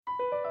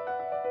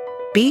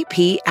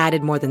BP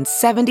added more than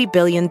 $70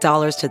 billion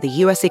to the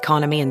U.S.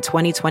 economy in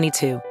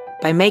 2022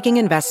 by making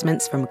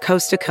investments from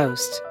coast to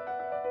coast.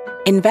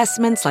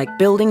 Investments like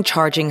building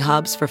charging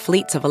hubs for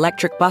fleets of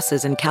electric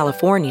buses in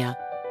California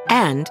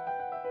and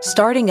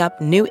starting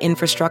up new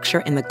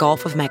infrastructure in the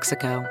Gulf of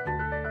Mexico.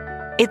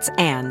 It's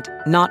and,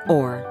 not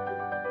or.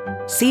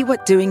 See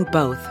what doing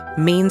both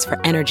means for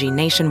energy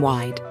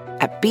nationwide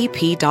at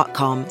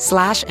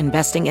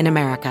bp.com/investing in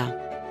America.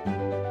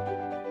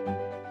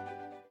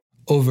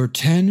 Over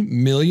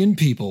 10 million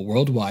people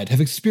worldwide have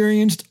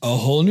experienced a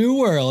whole new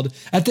world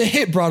at the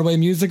hit Broadway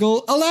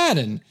musical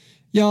Aladdin.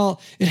 Y'all,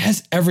 it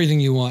has everything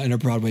you want in a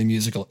Broadway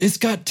musical. It's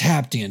got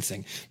tap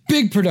dancing,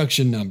 big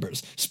production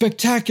numbers,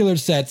 spectacular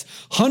sets,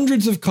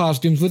 hundreds of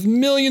costumes with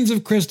millions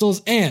of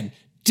crystals, and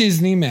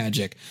Disney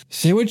magic.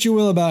 Say what you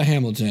will about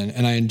Hamilton,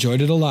 and I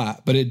enjoyed it a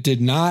lot, but it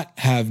did not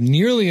have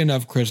nearly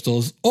enough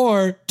crystals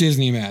or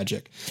Disney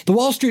magic. The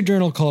Wall Street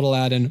Journal called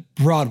Aladdin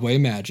Broadway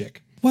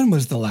magic. When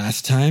was the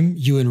last time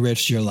you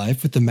enriched your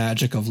life with the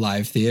magic of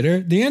live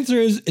theater? The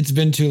answer is, it's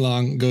been too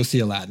long. Go see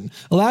Aladdin.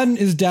 Aladdin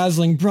is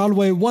dazzling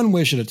Broadway one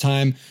wish at a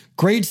time.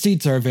 Great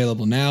seats are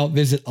available now.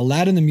 Visit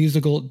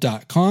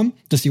AladdinTheMusical.com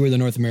to see where the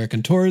North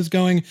American tour is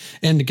going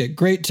and to get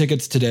great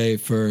tickets today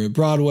for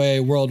Broadway,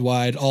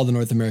 worldwide, all the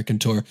North American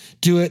tour.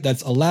 Do it.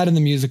 That's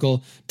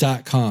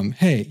AladdinTheMusical.com.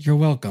 Hey, you're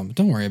welcome.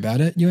 Don't worry about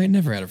it. You ain't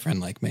never had a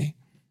friend like me.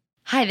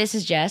 Hi, this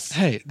is Jess.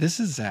 Hey, this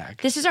is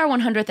Zach. This is our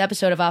 100th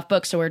episode of Off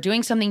Book, so we're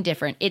doing something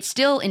different. It's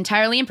still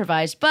entirely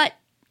improvised, but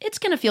it's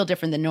going to feel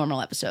different than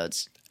normal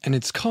episodes. And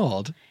it's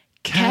called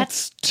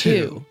Cats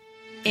 2.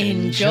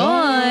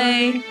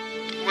 Enjoy!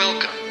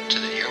 Welcome to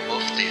the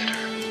Earwolf Theater.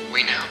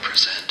 We now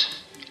present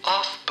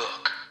Off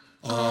Book.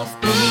 Off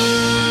Book.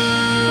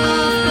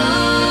 Off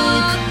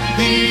Book.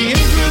 The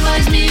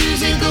improvised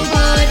musical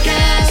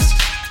podcast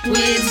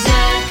with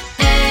Zach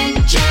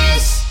and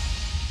Jess.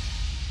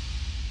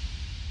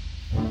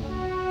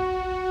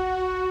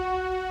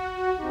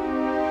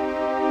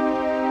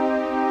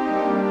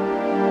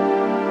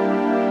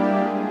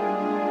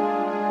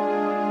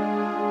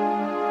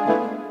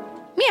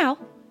 Meow.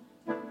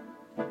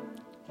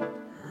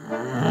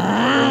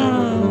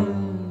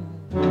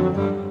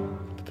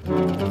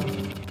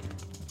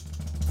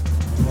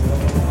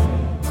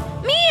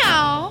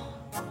 Meow.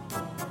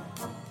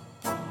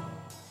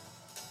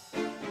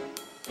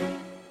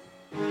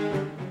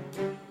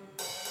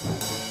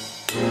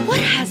 What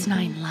has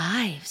 9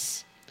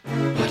 lives?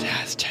 What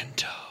has 10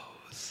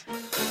 toes?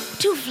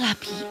 2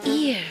 flappy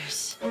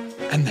ears.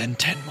 And then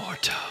 10 more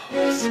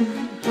toes.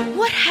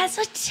 What has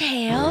a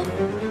tail?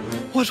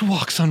 What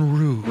walks on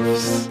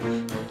roofs?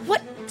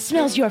 What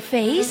smells your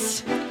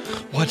face?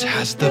 What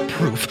has the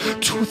proof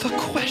to the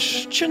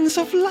questions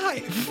of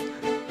life?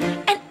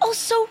 And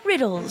also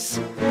riddles.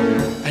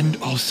 And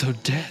also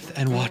death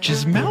and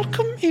watches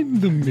Malcolm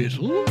in the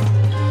middle?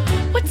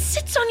 What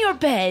sits on your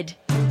bed?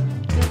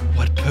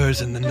 What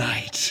purrs in the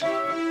night?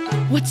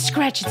 What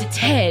scratches its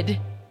head?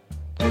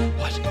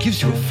 What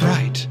gives you a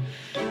fright?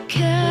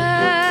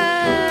 Cats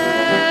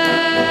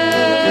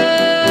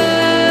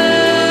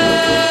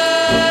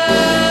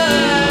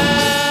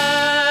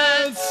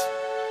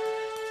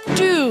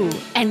do,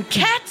 and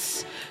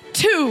cats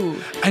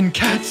too. And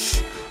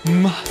cats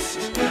must,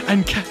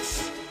 and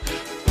cats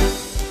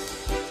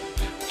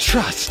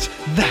trust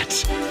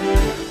that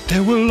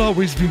there will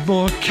always be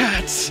more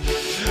cats.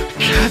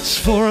 Cats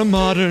for a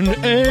modern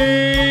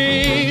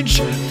age.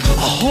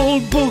 A whole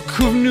book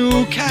of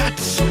new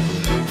cats,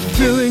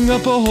 filling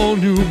up a whole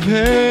new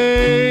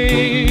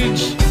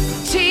page.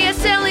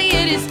 T.S.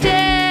 Eliot is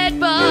dead,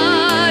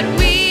 but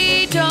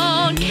we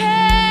don't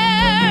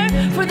care,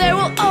 for there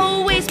will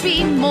always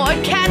be more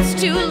cats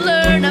to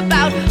learn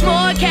about,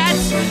 more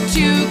cats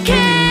to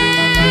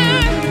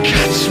care.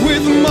 Cats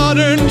with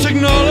modern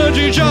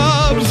technology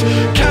jobs,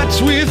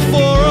 cats with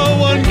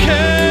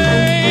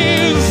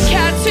 401ks.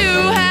 Cats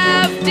who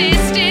have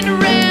distant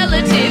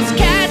relatives,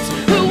 cats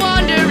who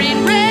wander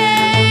in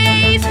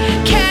rays.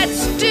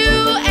 Cats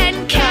do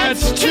and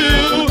cats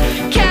too.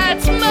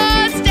 Cats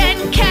must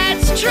and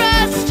cats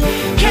trust.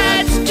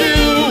 Cats do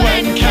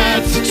and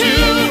cats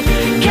too.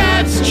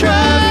 Cats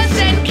trust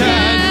and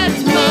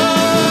cats must.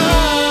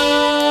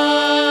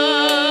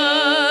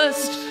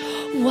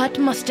 What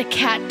must a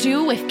cat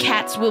do if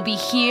cats will be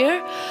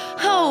here?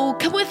 Oh,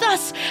 come with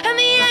us, and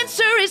the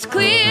answer is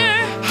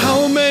clear.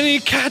 How many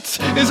cats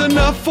is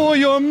enough for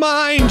your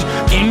mind?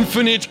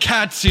 Infinite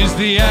cats is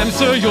the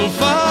answer you'll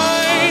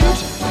find.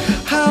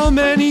 How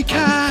many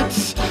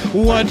cats?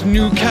 What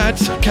new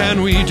cats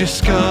can we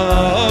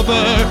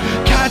discover?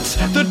 Cats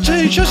that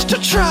teach us to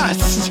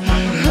trust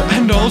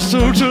and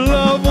also to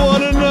love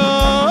one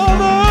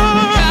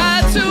another.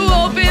 Cats who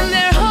open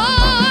their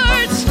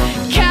hearts.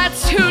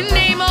 Cats who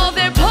name all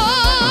their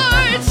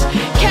parts.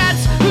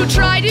 Cats who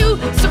try to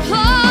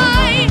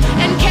supply.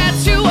 And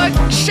cats who are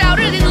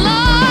shouted in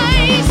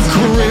lies.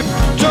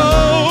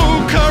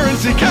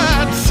 Cryptocurrency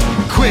cats.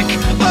 Quick,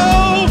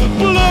 oh,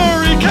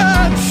 blurry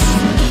cats.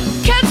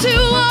 Cats who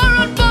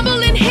are on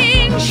Bumble and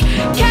Hinge.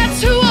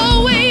 Cats who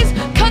always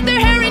cut their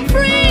hair in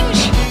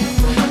fringe.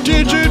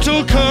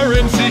 Digital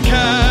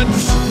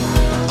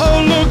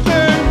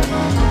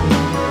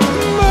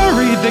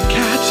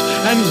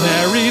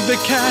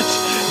cat,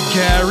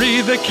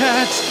 Gary the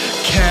cat,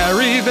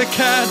 carry the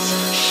cat.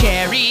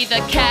 Sherry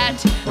the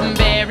cat,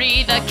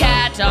 bury the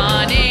cat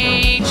on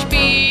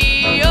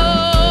HBO.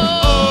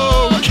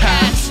 Oh,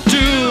 cats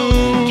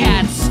do.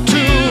 Cats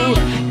do,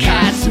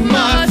 cats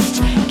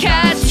must,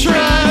 cats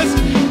trust,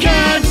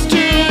 cats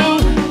do,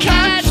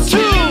 cats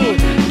do,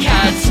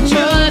 cats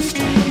must,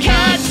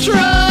 cats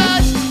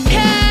trust,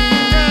 cats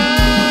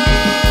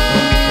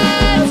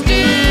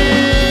do,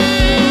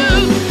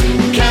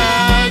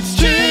 cats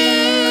do.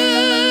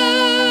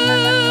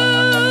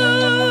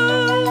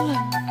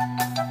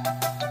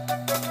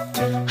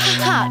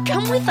 Ha,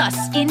 come with us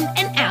in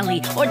an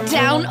alley or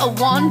down a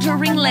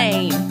wandering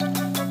lane.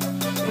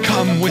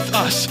 Come with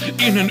us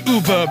in an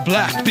Uber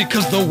Black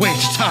because the wait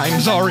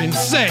times are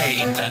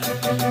insane.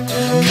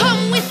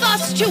 Come with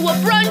us to a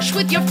brunch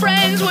with your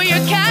friends where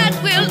your cat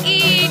will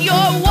eat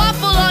your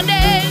waffle on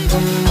end.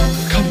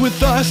 Come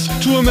with us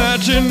to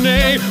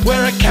Imaginary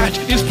where a cat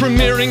is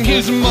premiering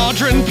his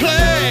modern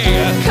play.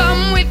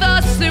 Come with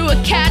us through a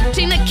cat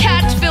in a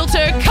cat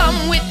filter.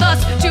 Come with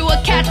us to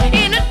a cat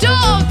in a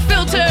dog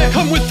filter.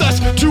 Come with us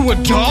to a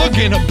dog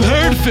in a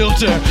bird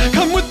filter.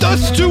 Come with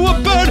us to a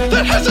bird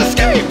that has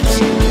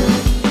escaped.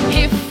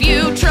 If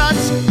you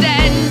trust,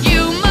 then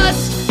you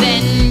must,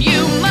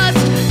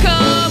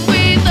 come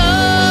with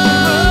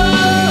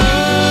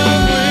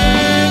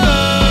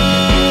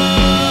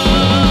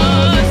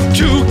us.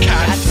 Two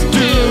cats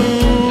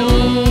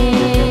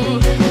do.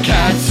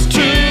 Cats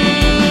do.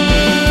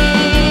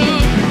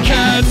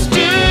 Cats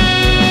do.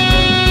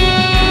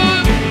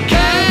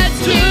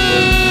 Cats do.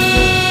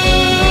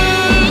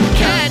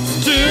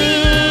 Cats do.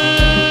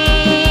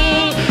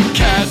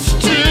 Cats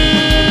do.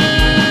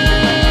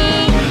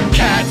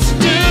 Cats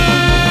do.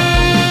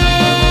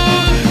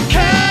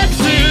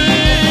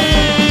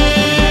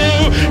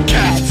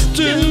 Cats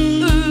do. Cats do.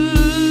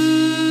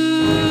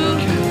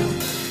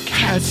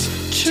 Cats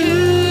do.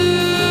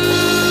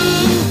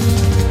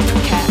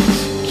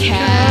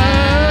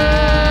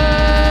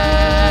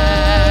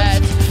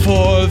 Cat.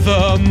 For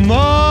the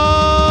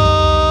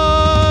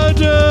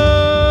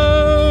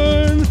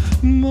modern.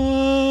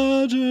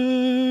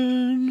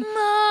 Modern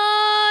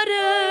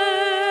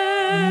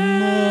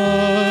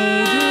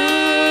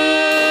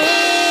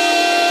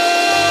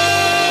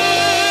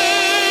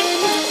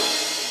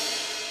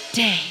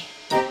day.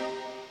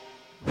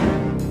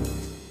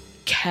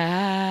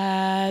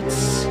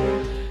 Cats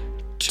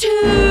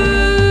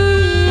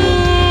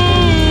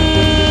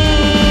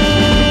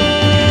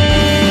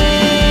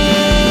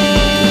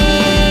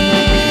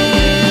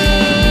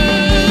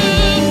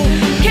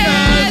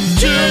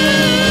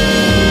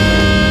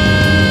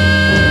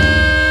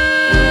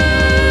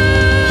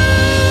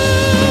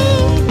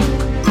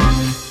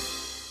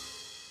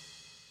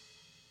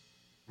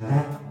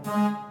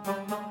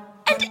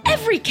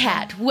Every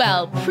cat,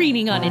 while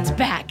preening on its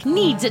back,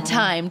 needs a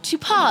time to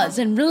pause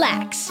and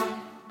relax.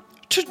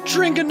 To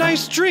drink a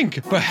nice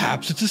drink.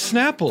 Perhaps it's a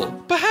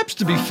Snapple. Perhaps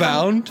to be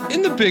found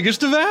in the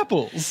biggest of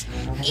apples.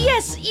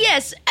 Yes,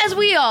 as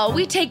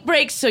we take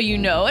breaks, so you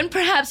know, and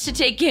perhaps to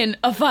take in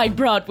a fine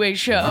Broadway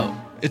show.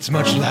 It's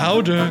much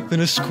louder than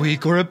a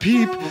squeak or a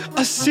peep.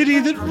 A city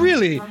that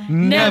really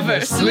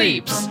never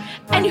sleeps.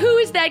 And who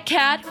is that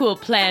cat who'll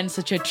plan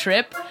such a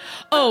trip?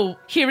 Oh,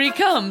 here he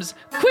comes.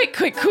 Quick.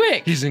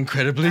 He's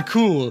incredibly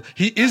cool.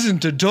 He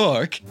isn't a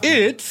dork.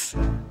 It's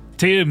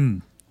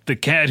Tim, the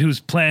cat who's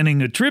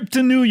planning a trip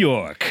to New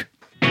York.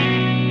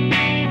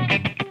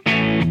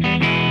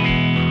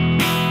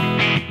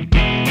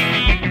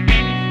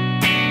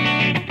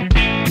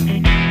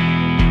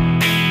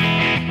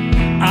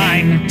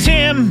 I'm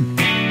Tim.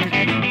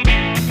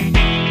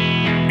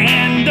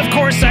 And of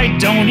course I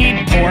don't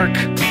eat pork.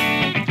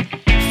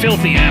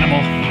 Filthy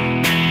animal.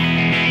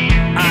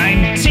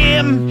 I'm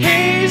Tim.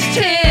 Here's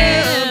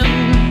Tim.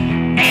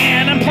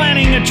 And I'm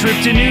planning a trip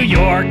to New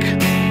York.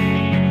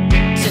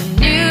 To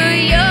New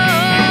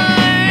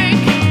York.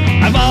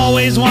 I've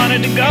always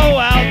wanted to go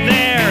out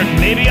there.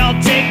 Maybe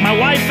I'll take my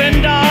wife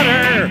and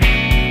daughter.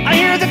 I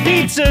hear the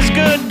pizza's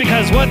good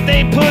because what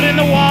they put in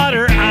the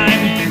water.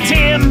 I'm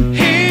Tim.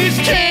 He's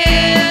Tim.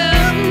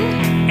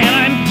 And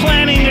I'm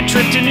planning a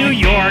trip to New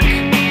York.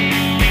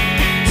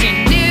 To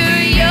New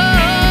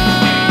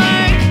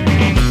York.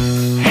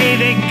 Hey,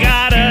 they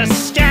got a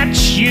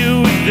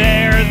statue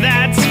there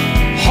that's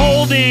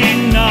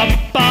holding up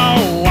a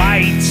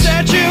light.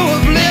 Statue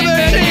of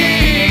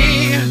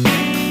Liberty.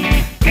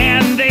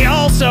 And they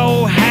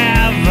also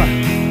have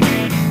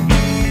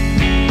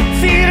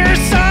theater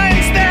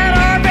signs that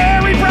are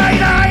very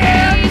bright. I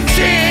am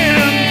Tim.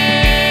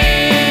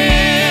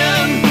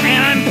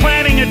 And I'm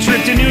planning a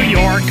trip to New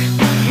York.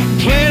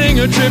 Planning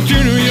a trip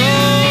to New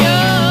York.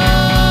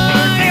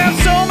 They have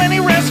so many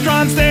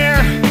restaurants there.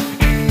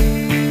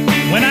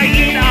 When I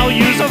eat, I'll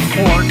use a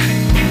fork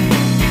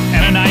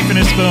and a knife and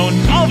a spoon.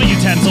 All the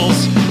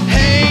utensils.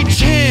 Hey,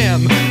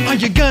 Tim, are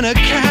you gonna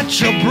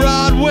catch a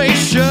Broadway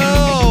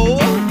show?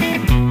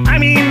 I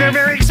mean, they're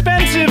very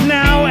expensive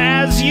now,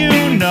 as you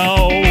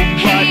know. But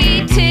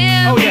Hey,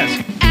 Tim. oh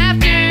yes,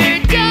 After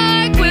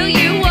dark, will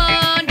you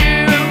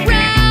wander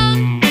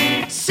around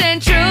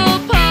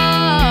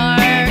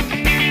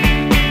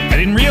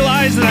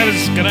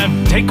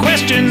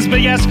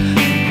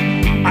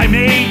I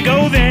may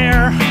go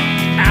there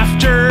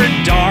after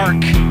dark.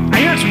 I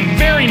hear it's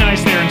very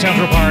nice there in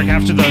Central Park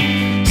after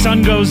the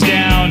sun goes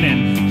down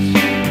and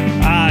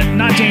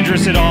not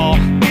dangerous at all.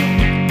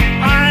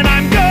 And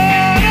I'm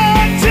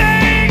gonna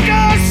take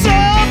a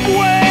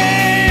subway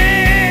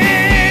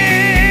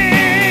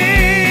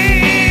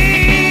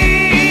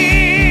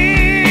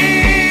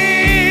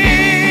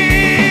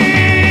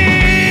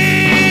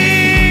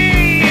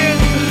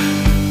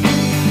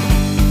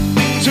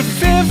to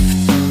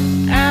Fifth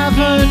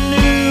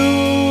Avenue.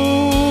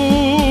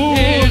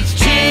 It's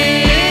Tim.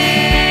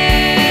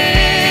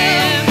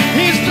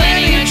 He's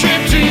planning a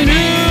trip to New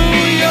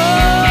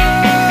York.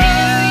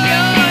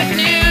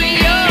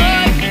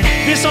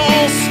 This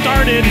all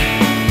started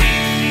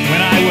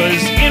when I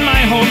was in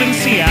my home in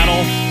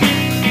Seattle,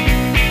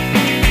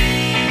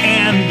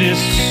 and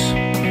this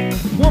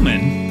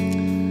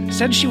woman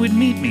said she would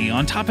meet me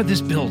on top of this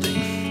building,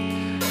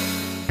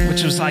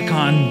 which was like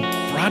on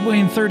Broadway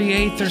and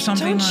 38th or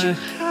something. Don't you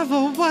have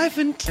a wife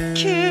and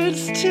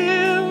kids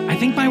too? I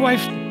think my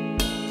wife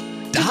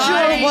Did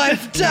your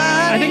wife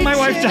die? I think my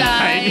wife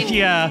died. Died.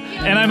 Yeah,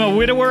 and I'm a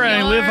widower and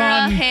I live You're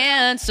a on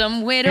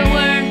handsome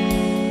widower,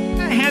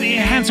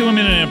 handsome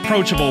in an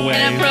approachable way.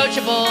 an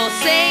approachable,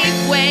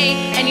 safe way,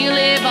 and you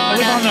live I on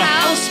live a on a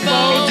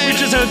houseboat.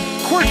 which is a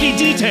quirky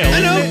detail.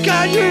 And oh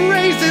God, you're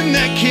raising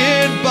that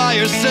kid by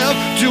yourself,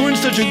 doing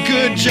such a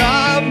good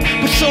job,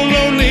 but so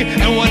lonely.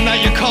 And one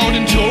night you called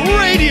into a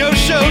radio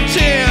show,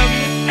 Tim.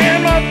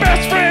 And my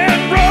best friend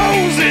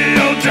Rosie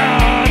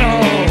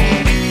O'Donnell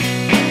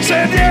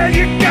said, yeah,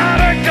 you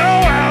gotta go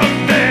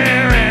out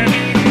there and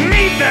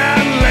meet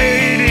that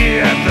lady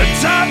at the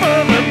top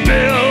of the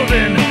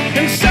building.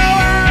 And so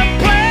I'm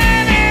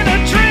planning a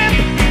trip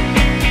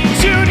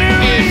to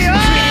New York.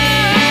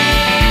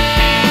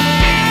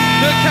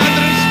 The kind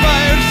that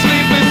inspired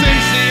Sleepless in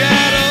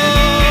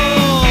Seattle.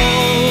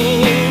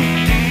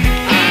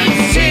 And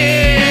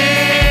Tim,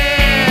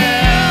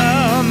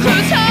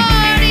 whose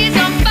heart is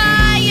on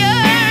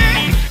fire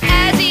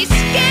as he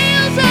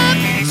scales up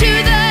to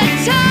the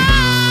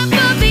top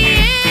of the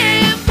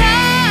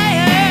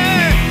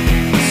empire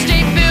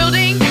state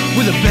building.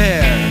 With a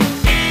bear.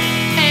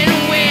 And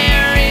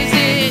where is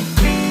it?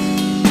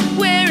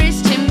 Where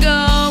is Tim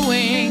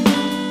going?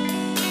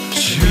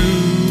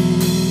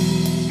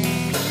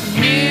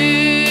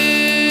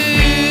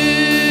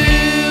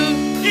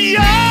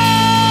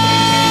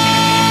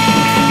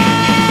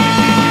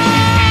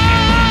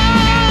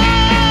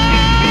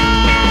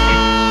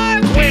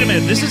 Wait a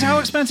minute, this is how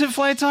expensive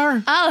flights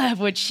are? I'll have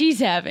what she's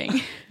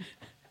having.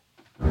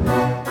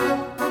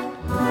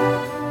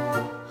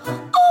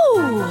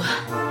 Ooh!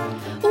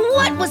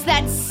 What was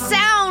that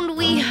sound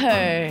we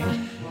heard?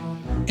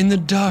 In the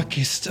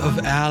darkest of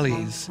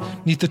alleys,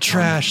 neath the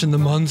trash and the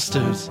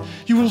monsters,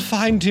 you will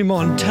find him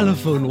on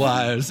telephone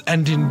wires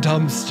and in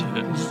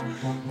dumpsters.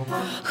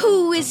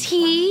 Who is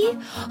he?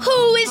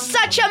 Who is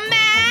such a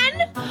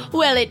man?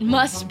 Well, it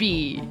must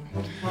be.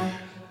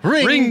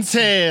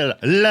 Ringtail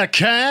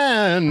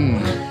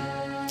Lacan.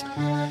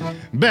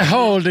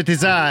 Behold, it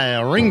is I,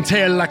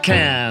 Ringtail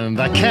Lacan,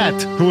 the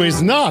cat who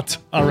is not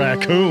a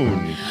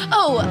raccoon.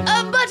 Oh,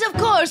 but of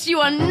course you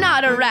are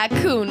not a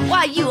raccoon.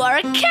 Why, you are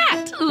a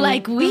cat,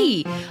 like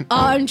we,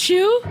 aren't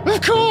you?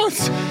 Of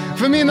course!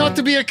 For me not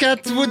to be a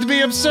cat would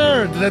be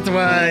absurd. That's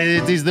why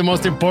it is the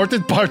most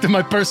important part of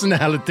my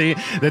personality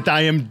that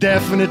I am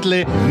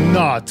definitely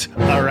not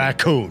a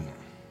raccoon.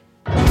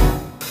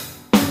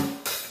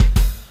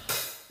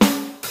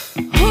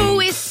 Who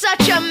is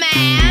such a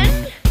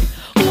man?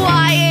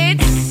 Why,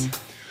 it's...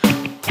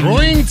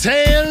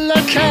 Ringtail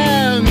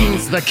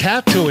Lacans, the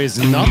cat who is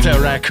not a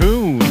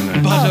raccoon.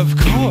 But of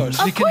course,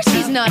 Of course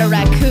he's not a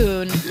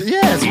raccoon.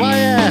 Yes, why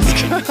ask?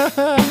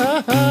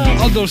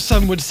 although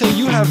some would say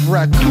you have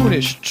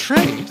raccoonish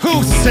traits.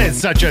 Who said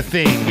such a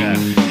thing?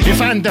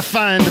 If I'm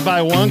defined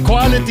by one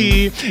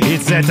quality,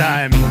 it's that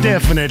I'm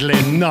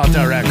definitely not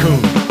a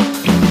raccoon.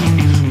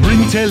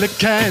 Ringtail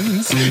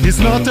Lacans is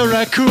not a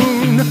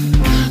raccoon,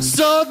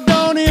 so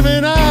don't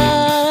even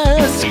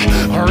ask.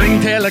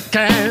 Ringtail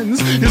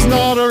Lacans is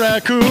not a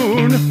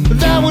raccoon.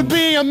 That would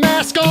be a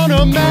mask on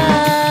a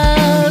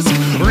mask.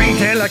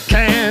 Ringtail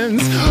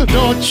Lacans,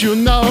 don't you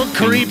know,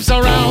 creeps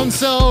around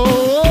so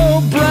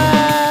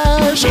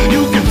brash.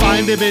 You can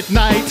find him at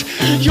night,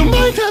 you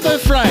might have a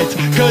fright,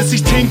 'cause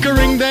he's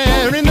tinkering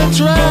there in the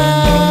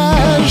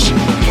trash.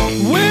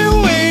 We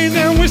wait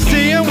and we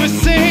see and we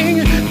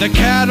sing, the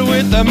cat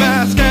with the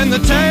mask and the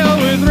tail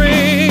with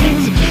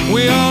rings.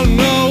 We all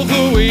know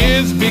who he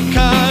is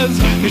because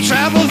he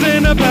travels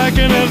in a bag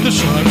and has the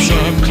sharp,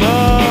 sharp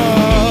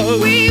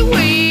claws.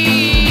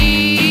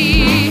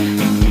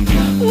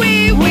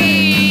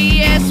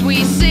 Yes,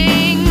 we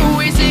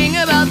sing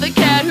about the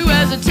cat who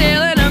has a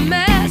tail and a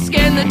mask,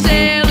 and the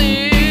tail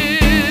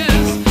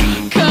is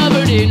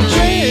covered in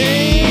rings.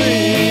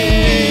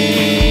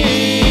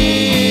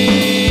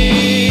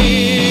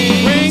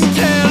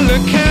 Ringtail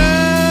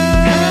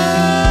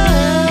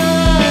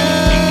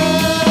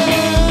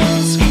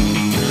Lacans.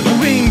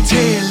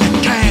 Ringtail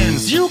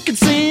Lacans, you can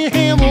see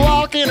him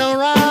walking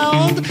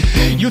around.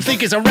 you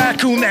think is a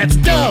raccoon, that's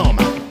dumb.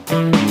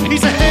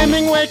 He's a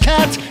Hemingway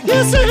cat,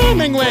 yes, a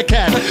Hemingway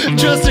cat.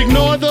 Just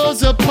ignore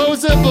those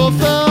opposable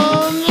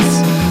thumbs.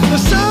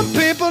 Some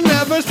people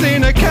never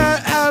seen a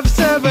cat have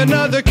 7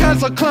 other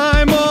cats will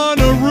climb on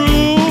a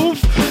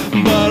roof.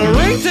 But a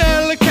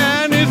ringtail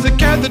cat is a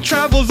cat that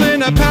travels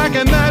in a pack,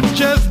 and that's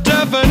just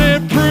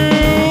definite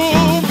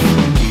proof.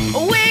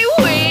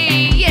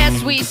 Wee,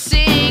 yes, we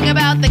sing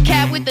about the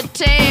cat with the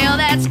tail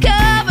that's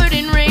covered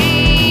in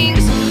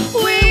rings.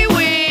 Wee,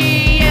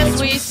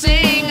 yes, we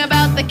sing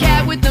about the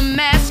cat with the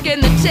mask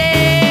and the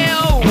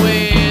tail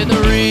with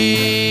the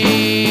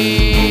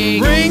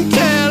rings.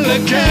 Ringtail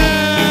cat.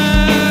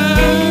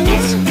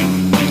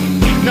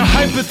 Now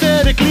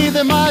hypothetically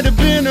there might have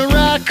been a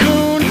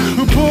raccoon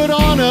who put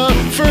on a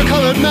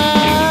fur-colored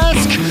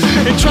mask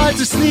and tried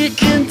to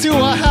sneak into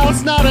a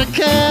house, not a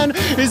can,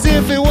 as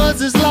if it was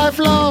his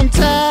lifelong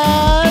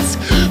task.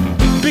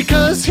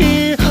 Because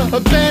he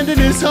abandoned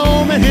his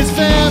home and his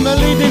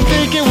family didn't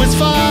think it was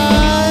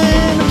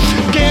fine.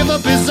 Gave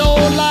up his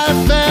old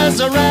life as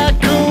a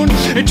raccoon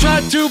and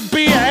tried to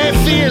be a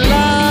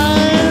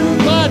feline.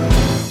 But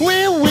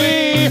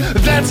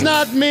that's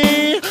not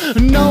me.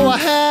 No, I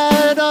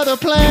had other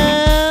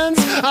plans.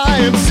 I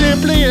am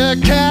simply a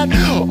cat,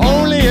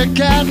 only a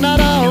cat, not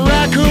a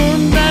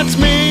raccoon. That's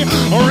me,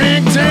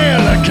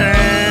 Ringtail a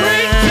cat.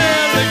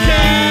 Ringtail a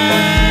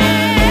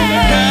cat.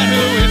 A cat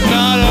who is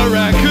not a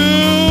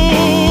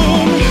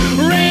raccoon.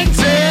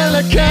 Ringtail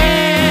a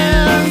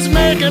cat's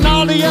making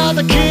all the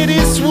other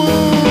kitties swoon.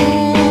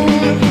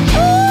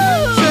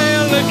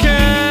 Ringtail a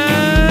cat.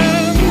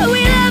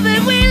 We love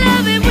him, we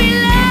love him, we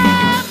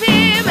love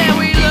him, and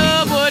we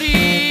love what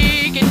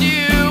he can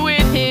do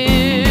with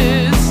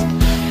his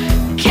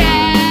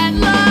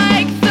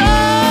cat-like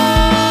thumbs.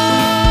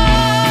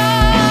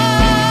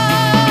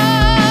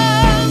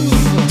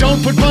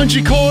 Don't put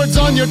bungee cords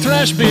on your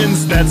trash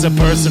bins. That's a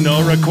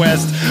personal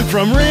request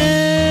from Ringtail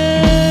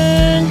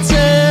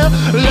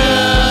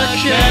the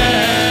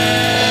cat.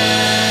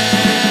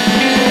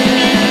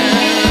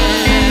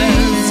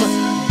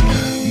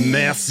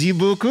 Merci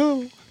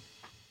beaucoup.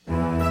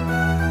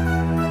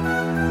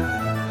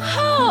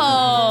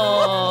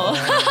 Oh.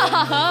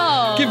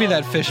 Give me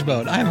that fish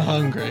bone. I'm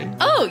hungry.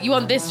 Oh, you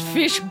want this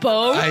fish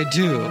bone? I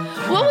do.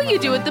 What will you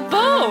do with the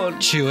bone?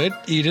 Chew it,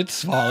 eat it,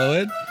 swallow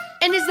it.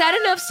 And is that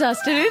enough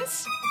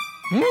sustenance?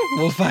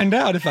 We'll find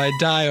out if I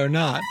die or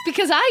not.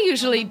 Because I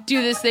usually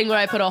do this thing where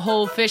I put a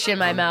whole fish in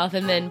my mouth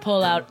and then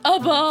pull out a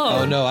bone.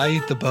 Oh no, I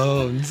eat the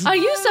bones. Are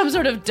you some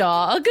sort of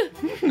dog?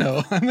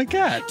 No, I'm a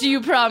cat. Do you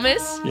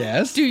promise?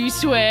 Yes. Do you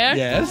swear?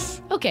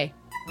 Yes. Okay.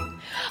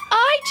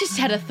 I just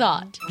had a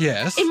thought.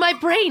 Yes. In my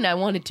brain, I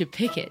wanted to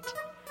pick it.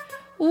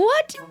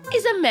 What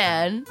is a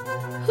man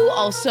who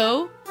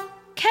also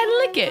can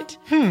lick it?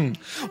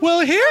 Well,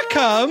 here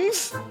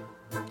comes.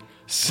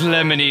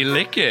 Slemony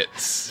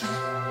Lickets.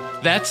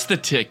 That's the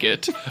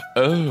ticket.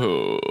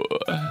 Oh.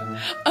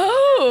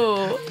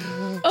 Oh.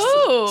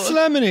 Oh.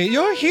 Slemony,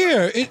 you're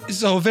here. It is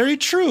so very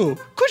true.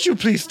 Could you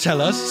please tell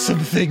us some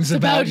things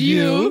about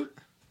you?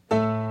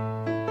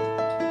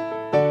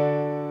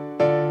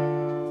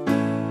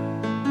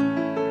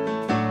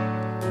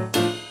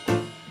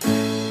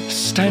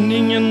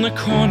 Standing in the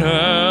corner,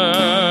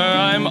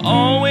 I'm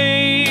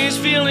always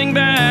feeling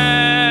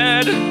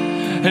bad.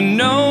 And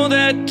know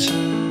that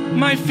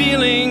my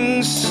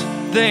feelings,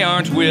 they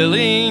aren't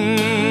willing.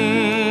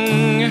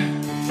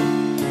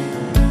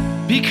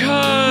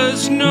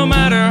 Because no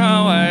matter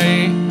how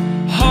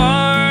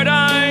hard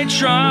I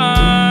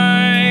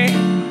try,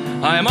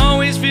 I'm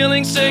always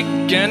feeling sick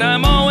and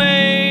I'm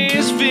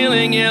always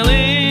feeling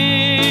ailing.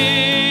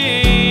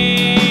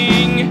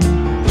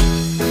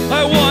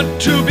 I want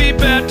to be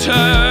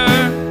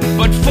better,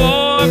 but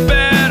for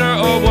better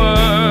or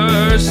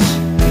worse,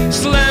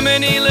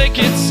 Slemony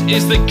Lickets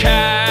is the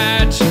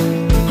cat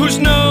whose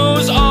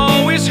nose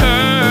always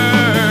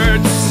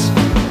hurts.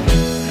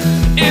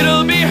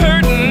 It'll be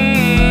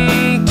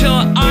hurting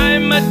till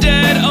I'm a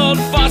dead old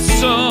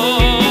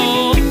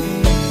fossil.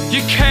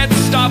 You can't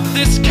stop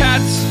this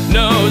cat's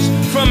nose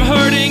from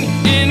hurting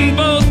in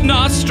both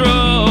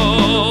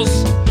nostrils.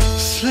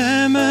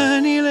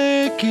 Slemony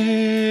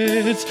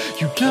Lickets,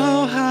 you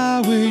know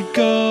how it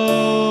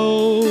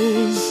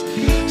goes.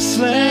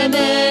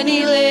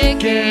 Slemony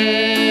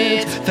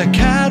Lickets, the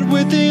cat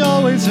with the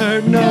always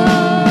hurt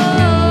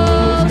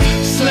nose.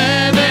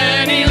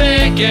 Slemony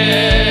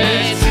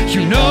Lickets,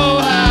 you know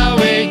how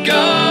it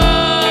goes.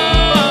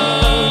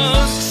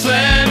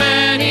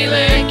 Slemony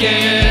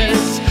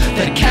Lickets,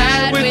 the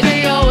cat with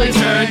the always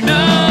hurt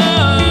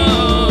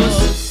nose.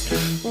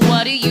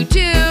 What do you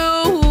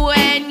do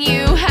when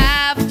you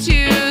have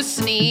to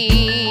sneeze?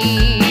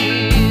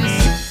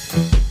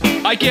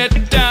 I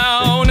get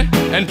down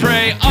and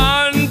pray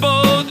on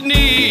both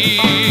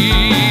knees.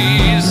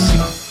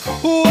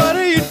 What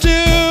do you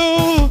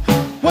do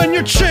when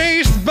you're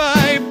chased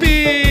by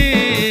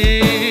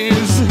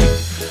bees?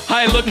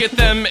 I look at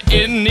them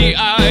in the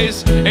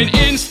eyes and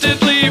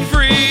instantly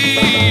freeze.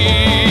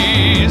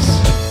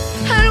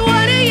 And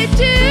what do you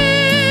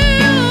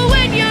do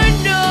when your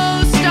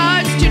nose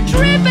starts to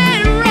drip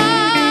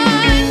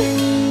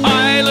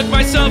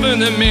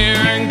the mirror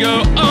and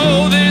go,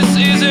 oh, this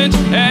isn't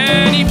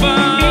any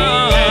fun.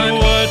 And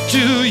what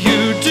do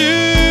you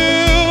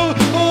do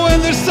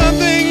when there's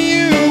something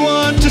you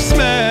want to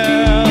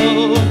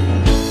smell?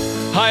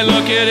 I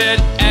look at it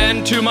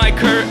and to my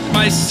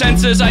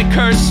senses I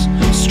curse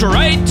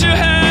straight to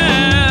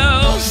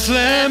hell.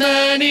 Slam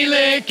any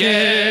lick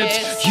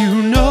it,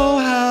 you know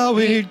how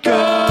it goes.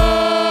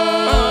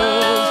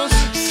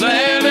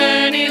 Slam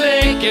any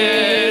lick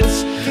it.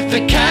 The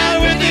cat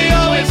with the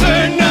always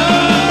burn nose.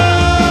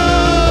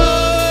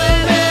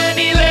 Slam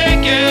any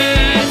lick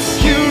it.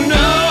 You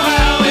know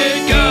how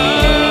it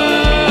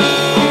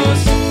goes.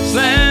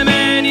 Slam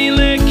any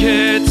lick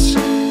it.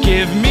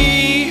 Give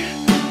me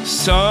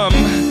some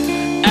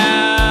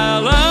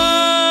aloe.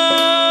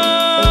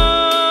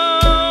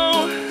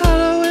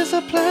 Aloe is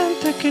a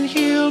plant that can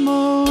heal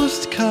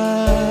most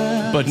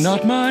cuts. But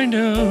not my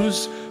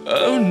nose.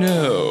 Oh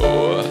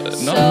no,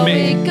 not So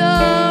me. it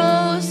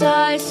goes,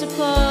 I suppose.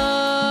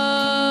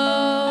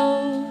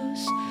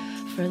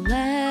 For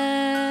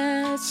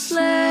let's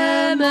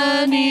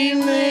lemony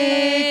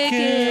lick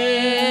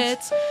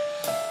it.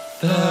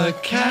 The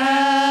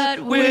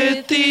cat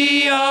with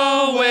the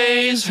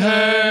always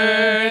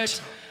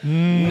hurt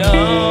nose.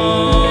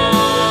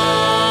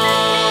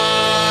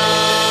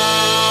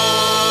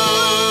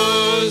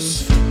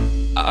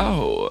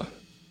 Oh.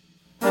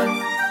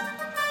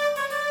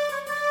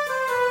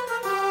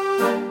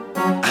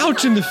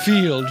 Out in the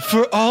field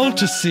for all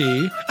to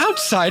see,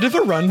 outside of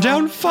a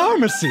rundown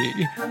pharmacy.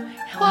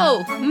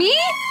 Whoa, me?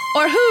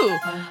 Or who?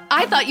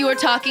 I thought you were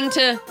talking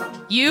to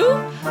you?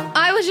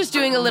 I was just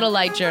doing a little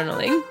light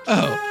journaling.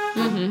 Oh.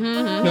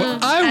 No,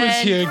 I was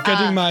And, here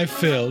getting my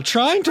fill,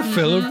 trying to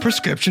fill a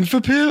prescription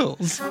for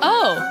pills.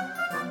 Oh,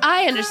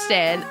 I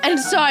understand. And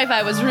sorry if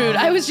I was rude.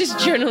 I was just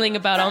journaling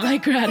about all my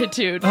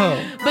gratitude. Oh.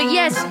 But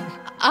yes,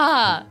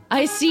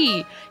 I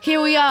see. Here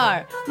we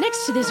are,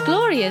 next to this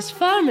glorious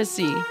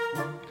pharmacy.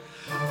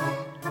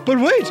 But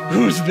wait,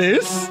 who's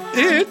this?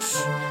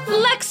 It's...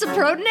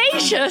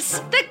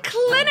 Lexapronatius, the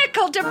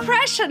clinical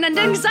depression and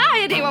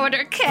anxiety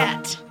order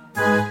kit.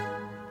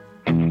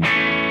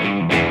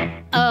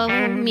 Oh,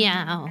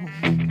 meow.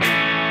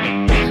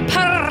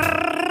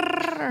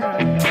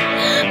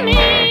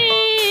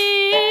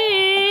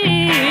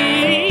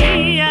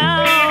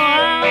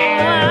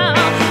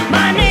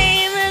 My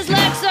name is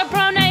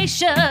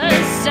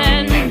Lexapronatius,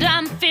 and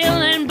I'm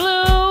feeling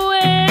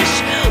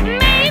bluish.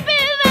 Maybe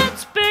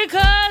that's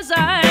because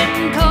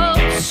I'm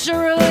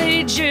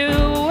culturally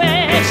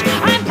Jewish.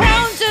 I'm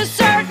prone to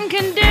certain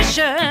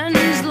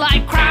conditions,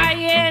 like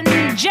crying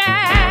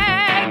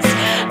jacks,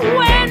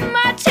 when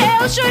my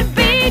tail should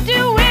be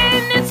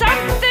doing it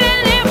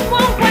something it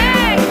won't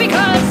wag,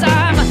 because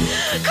I'm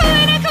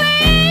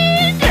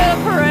clinically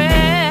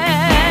depressed,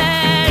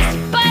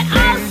 but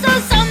also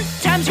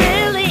sometimes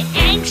really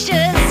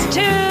anxious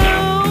too.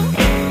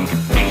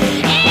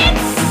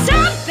 It's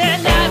something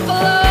that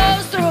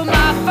flows through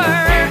my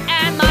fur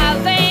and my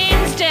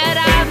veins. Did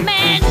I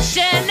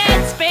mention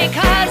it's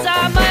because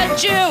I'm a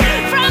Jew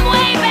from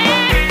way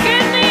back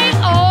in the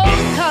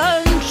old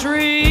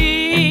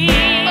country?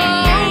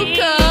 Old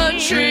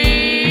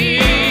country.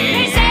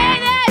 They say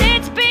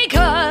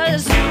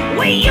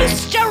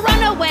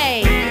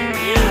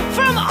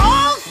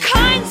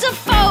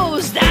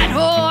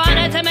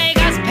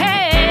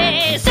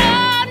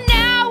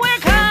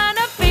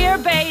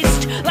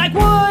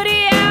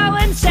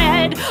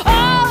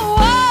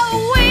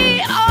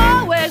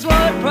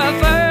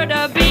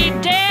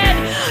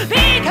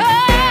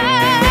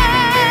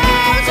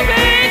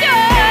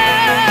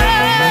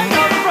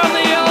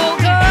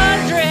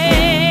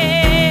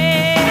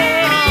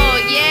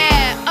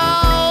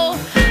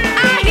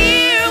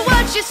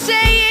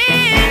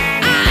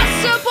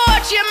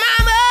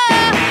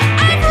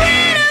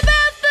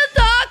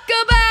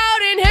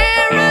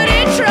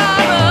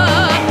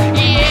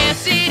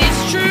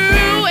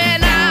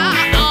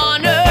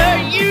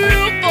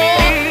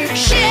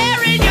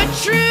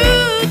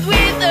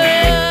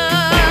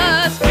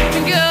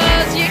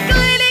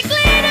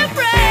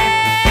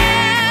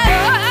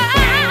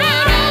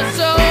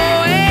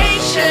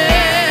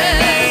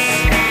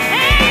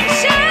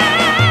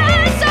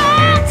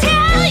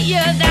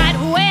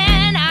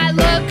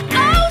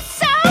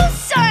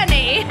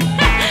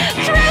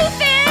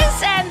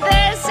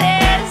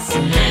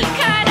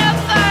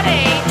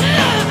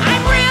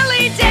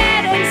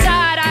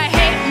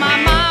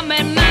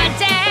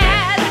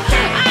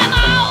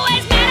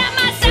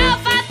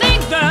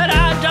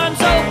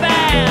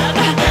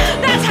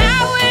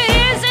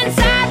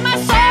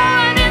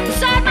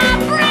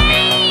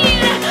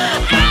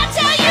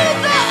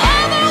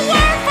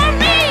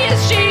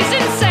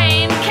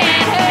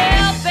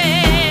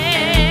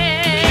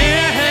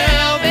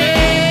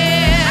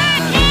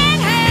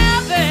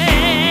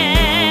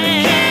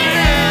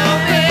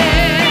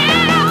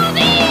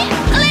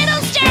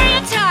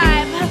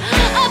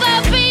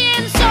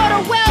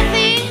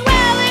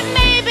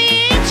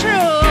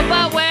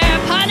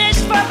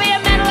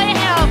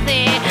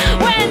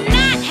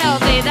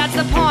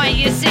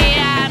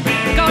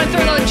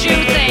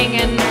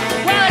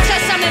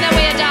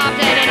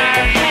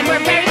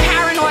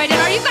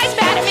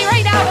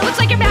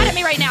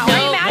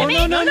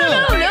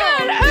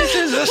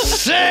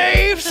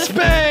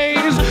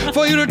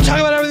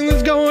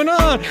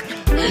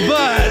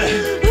But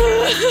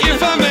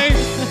if I may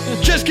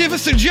just give a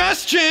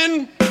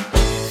suggestion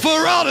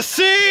for all to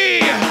see,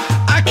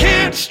 I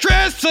can't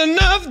stress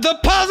enough the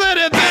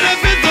positive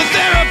benefits of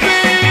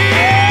therapy.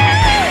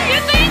 You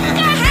think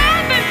I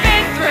haven't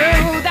been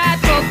through that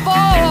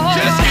before?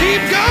 Just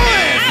keep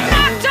going. I've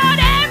knocked on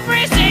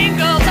every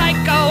single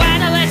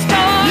psychoanalyst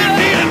door. You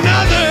need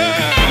another.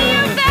 Many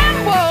of them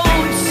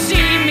won't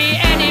see me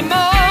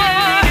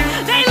anymore.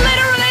 They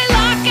literally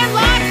lock and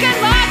lock and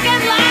lock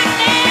and lock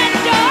their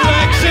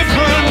doors.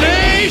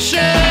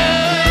 Explanation.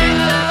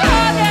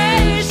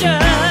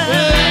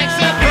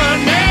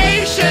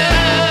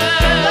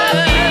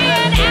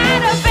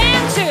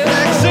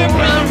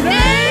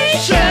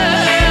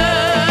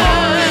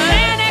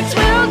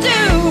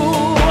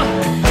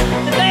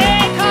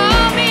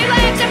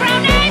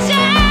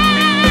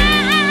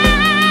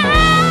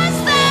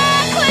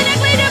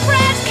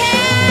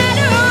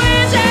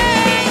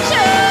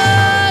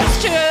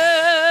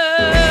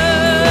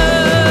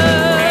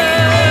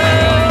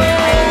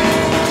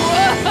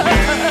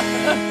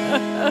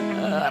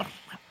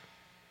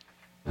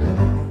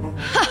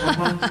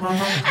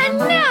 And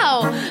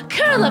now,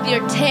 curl up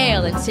your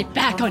tail and sit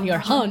back on your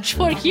haunch,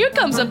 for here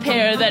comes a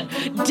pair that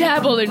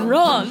dabble in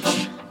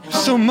raunch.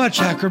 So much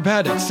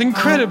acrobatics,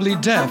 incredibly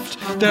deft.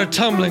 They're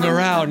tumbling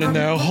around in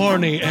their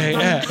horny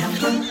AF.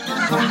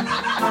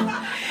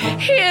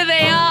 Here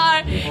they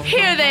are,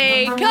 here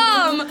they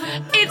come.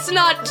 It's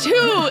not two,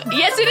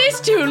 yes it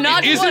is two,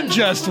 not Is one. it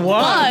just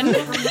one?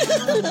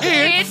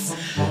 It's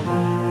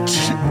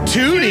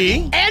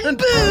Tootie And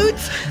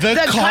Boots, the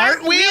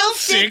Cartwheel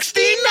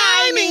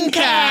 69ing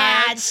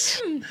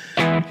Cats.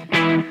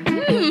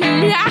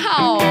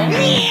 meow.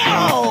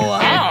 meow.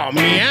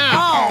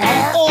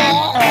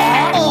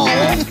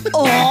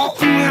 Oh,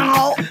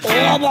 meow.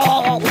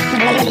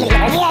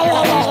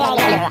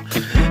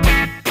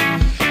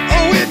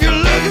 Oh, if you're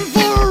looking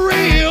for a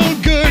real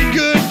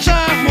good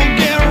time, well,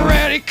 get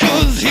ready,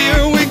 'cause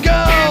here we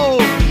go.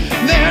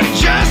 They're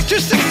just two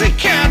sexy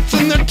cats,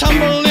 and they're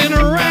tumbling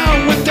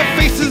around with their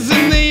faces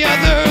in the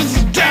others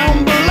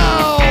down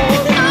below.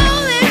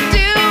 All they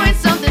do is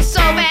something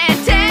so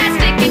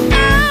fantastic. You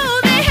know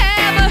they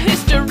have a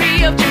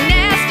history of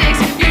gymnastics.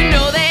 You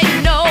know they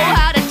know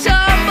how to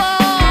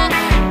tumble,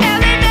 and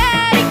they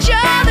let each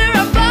other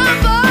a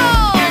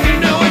bumble. You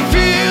know it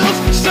feels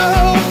so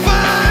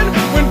fine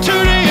when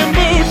Tootie and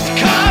Boots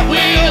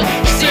cartwheel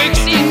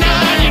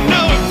 69. You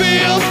know it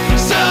feels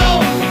so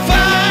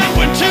fine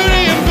when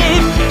Tootie and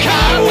Boots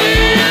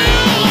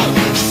cartwheel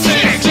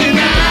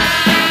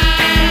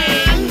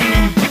 69.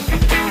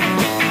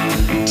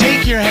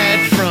 Take your head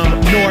from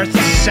north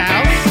to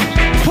south.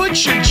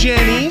 Put your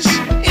jennies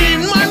in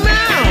my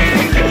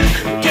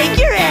mouth. Take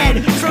your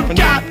head from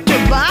top to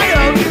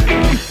bottom.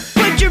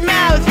 Put your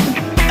mouth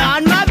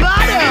on my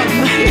bottom.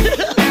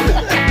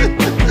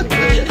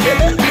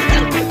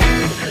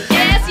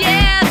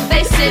 Yes,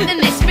 they sit and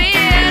they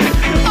spin.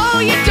 Oh,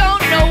 you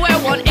don't know where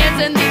one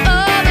ends and the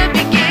other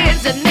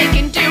begins. And they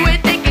can do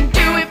it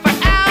for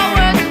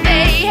hours.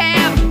 They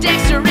have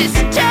dexterous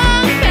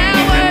tongue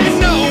powers.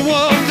 No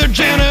of their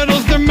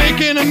genitals, they're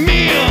making a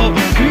meal.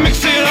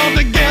 Mix it all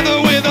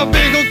together with a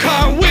big old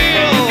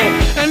cartwheel.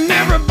 And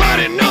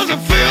everybody knows it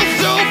feels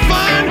so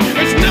fine.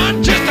 It's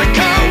not just a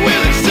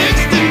cartwheel, it's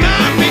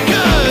 69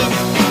 because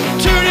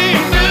Tootie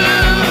and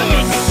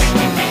Boots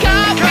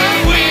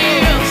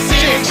cartwheel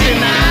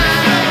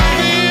 69.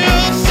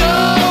 Feels so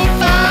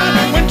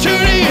fine when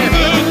Tootie and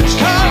Boots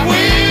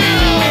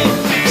cartwheel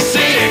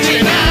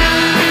 69.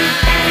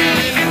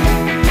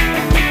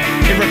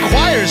 It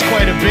requires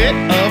quite a bit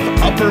of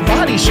upper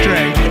body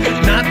strength,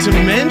 not to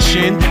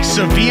mention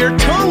severe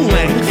tongue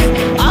length.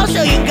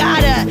 Also, you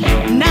gotta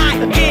not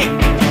get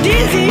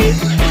dizzy.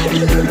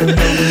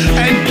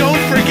 And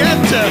don't forget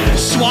to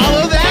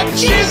swallow that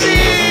jizzy.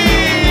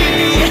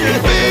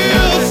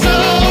 Feels so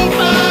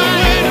fine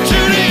when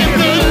Tootie and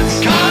Boots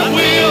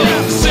cartwheel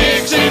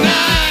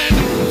 69.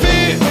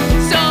 Feels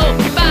So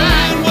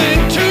fine. when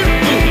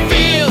Tootie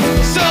feels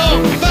so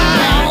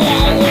fine.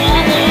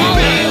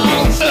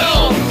 Feels so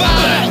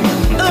fine.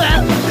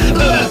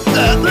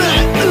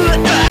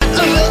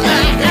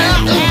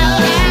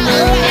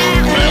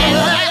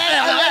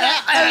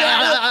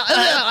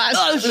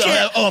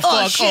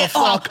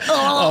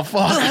 Oh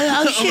fuck.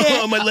 Oh,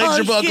 shit. My legs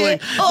are buckling.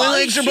 My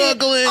legs are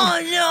buckling.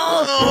 Oh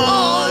no.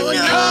 Oh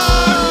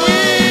no.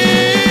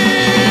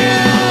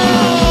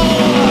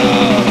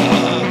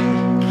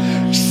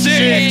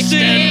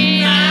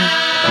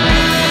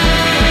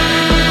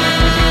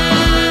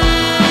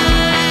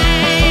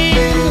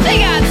 69. They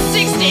got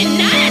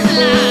 69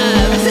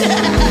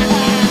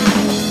 lives.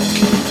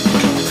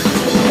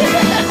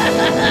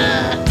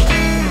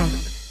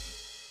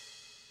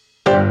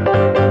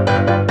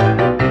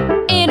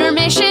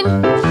 Intermission.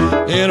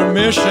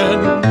 Intermission.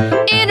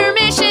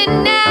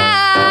 Intermission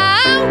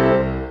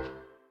now.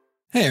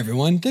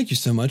 everyone. Thank you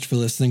so much for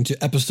listening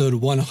to episode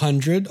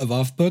 100 of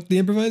Off Book, the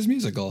improvised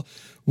musical.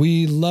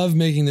 We love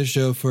making this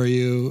show for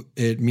you.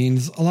 It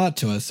means a lot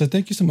to us. So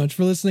thank you so much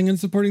for listening and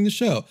supporting the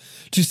show.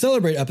 To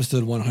celebrate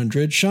episode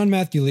 100, Sean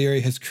Matthew Leary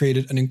has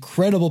created an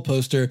incredible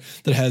poster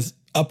that has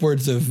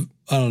upwards of,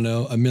 I don't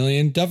know, 1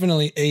 million,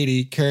 definitely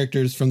 80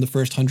 characters from the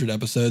first 100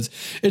 episodes.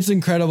 It's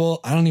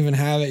incredible. I don't even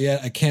have it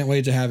yet. I can't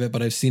wait to have it,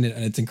 but I've seen it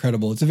and it's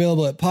incredible. It's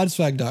available at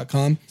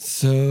podswag.com.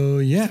 So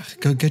yeah,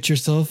 go get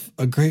yourself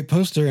a great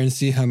poster and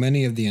see how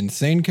many of the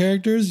insane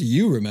characters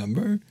you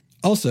remember.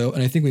 Also,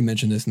 and I think we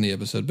mentioned this in the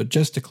episode, but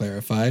just to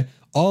clarify,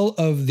 all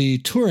of the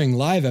touring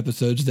live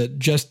episodes that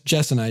just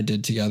Jess and I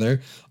did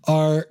together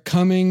are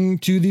coming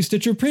to the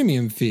Stitcher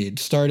Premium feed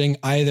starting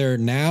either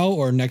now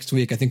or next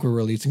week. I think we're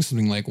releasing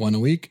something like one a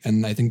week,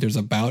 and I think there's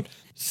about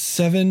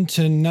 7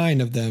 to 9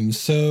 of them,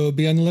 so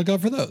be on the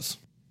lookout for those.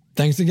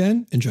 Thanks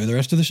again. Enjoy the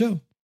rest of the show.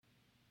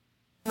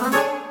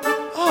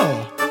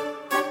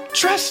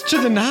 Dressed to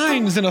the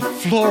nines in a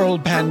floral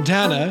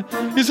bandana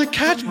is a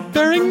cat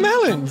bearing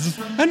melons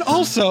and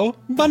also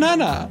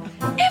banana.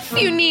 If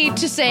you need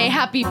to say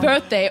happy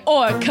birthday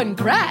or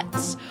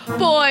congrats,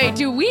 boy,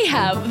 do we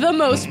have the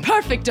most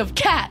perfect of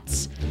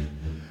cats.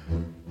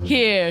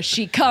 Here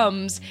she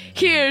comes.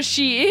 Here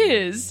she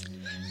is.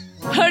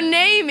 Her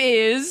name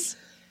is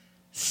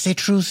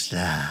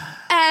Citrusta.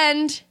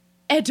 And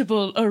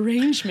edible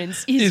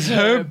arrangements is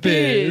her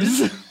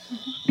biz.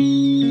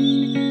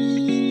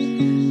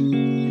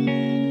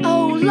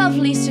 Oh,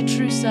 lovely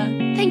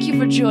Citrusa. Thank you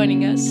for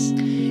joining us.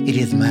 It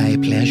is my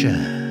pleasure.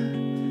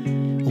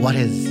 What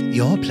is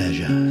your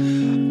pleasure?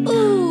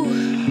 Ooh.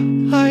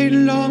 I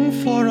long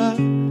for a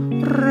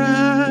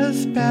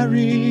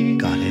raspberry.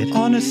 Got it.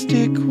 On a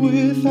stick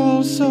with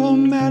also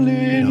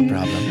melon. No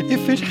problem.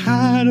 If it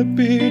had a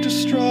bit of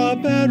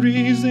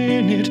strawberries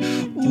in it,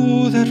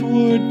 ooh, that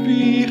would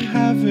be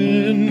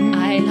heaven.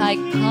 I like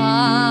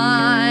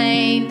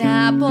pineapple.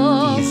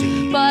 Easy.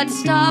 But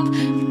stop,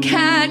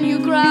 can you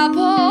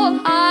grapple?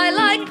 I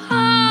like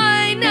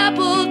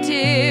pineapple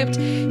dipped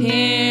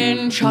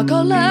in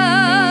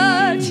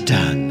chocolate.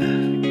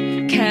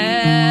 Done.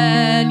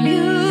 Can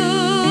you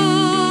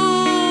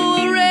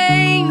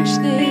arrange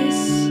this?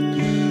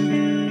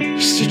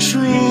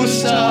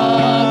 Citrusa.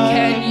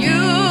 Can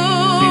you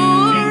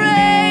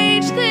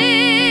arrange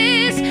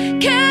this?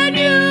 Can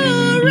you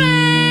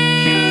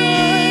arrange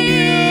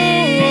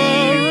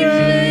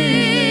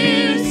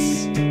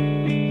this?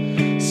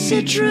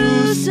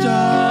 Citrusa.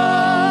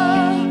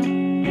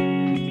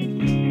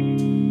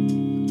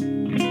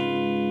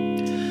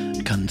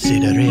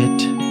 Consider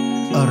it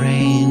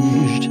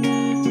arranged.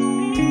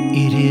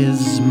 It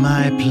is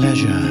my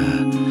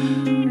pleasure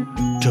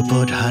to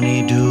put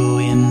honeydew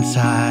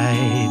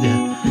inside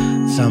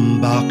some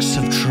box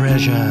of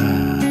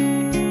treasure.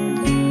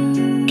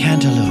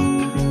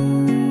 Cantaloupe,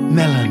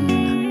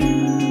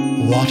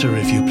 melon, water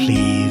if you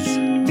please.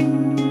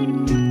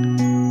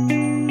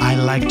 I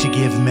like to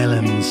give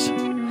melons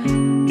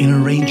in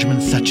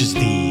arrangements such as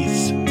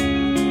these.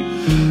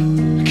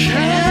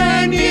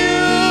 Can you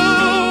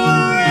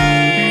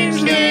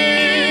arrange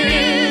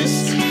this?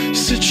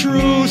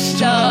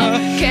 Citrusa.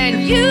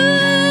 Can you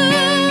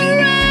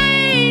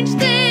arrange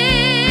this?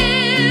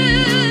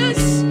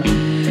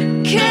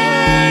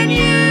 Can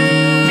you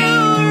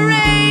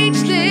arrange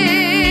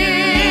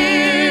this?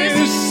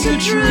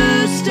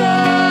 Citrusa.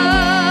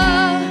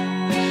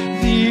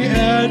 The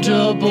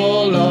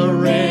edible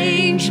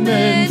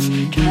arrangements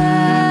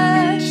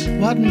cat.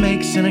 What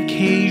makes an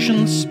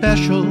occasion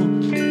special?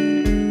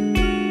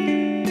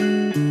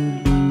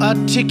 A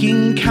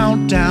ticking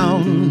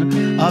countdown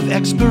of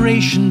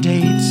expiration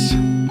dates.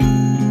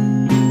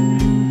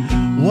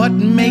 What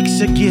makes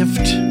a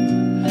gift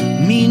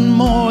mean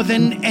more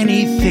than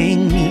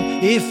anything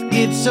if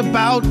it's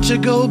about to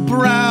go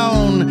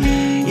brown?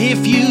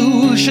 If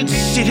you should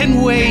sit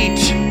and wait,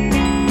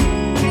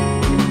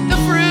 The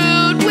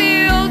fruit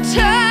will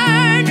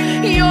turn,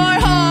 your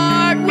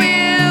heart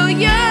will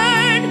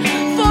yearn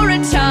for a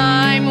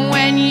time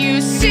when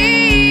you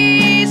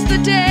seize the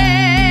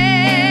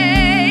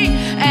day.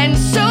 And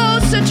so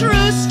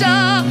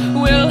Citrusta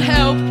will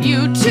help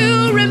you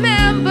to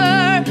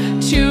remember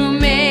to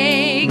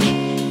make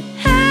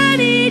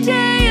any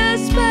day a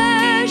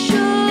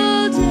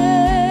special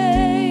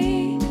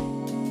day.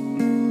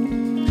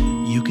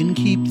 you can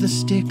keep the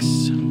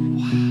sticks.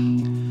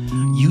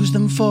 Use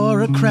them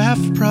for a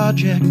craft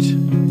project.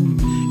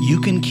 You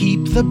can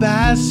keep the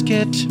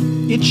basket.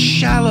 It's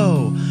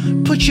shallow.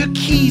 Put your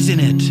keys in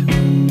it.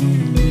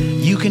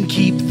 You can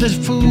keep the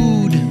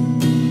food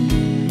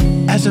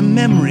as a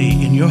memory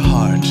in your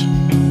heart.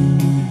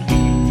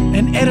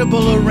 An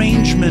edible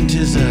arrangement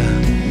is a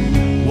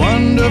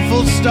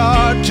wonderful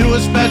start to a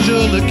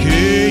special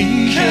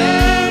occasion.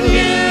 Can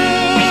you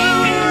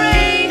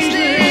arrange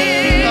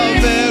this? A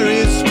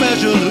very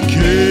special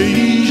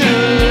occasion.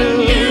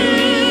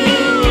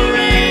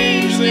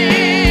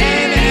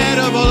 An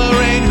edible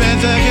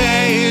arrangements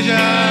occasion.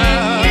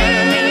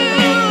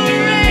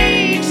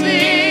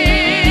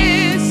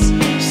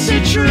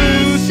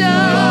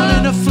 Born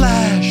in a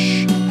flash,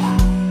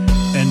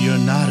 and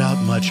you're not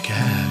much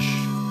cash.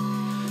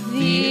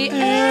 The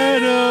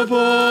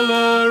edible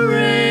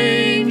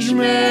arrangement.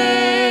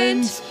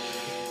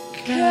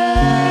 The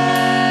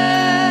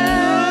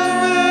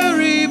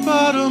very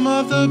bottom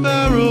of the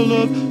barrel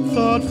of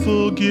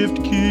thoughtful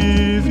gift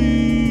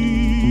giving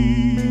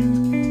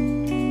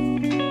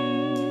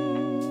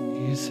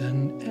is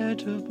an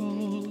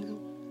edible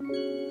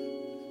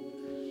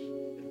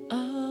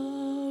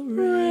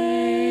Arrangement.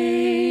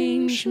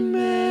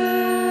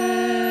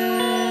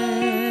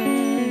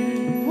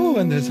 Oh,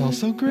 and there's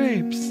also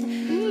grapes.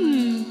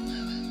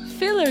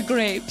 Filler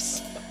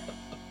grapes.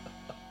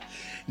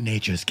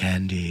 nature's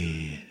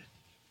candy.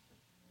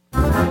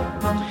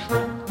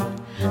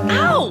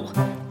 Ow!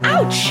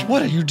 Ouch!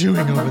 What are you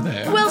doing over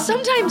there? Well,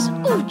 sometimes,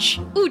 ouch,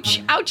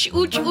 ouch, ouch,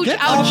 Get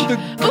ouch. off the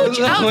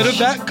hood of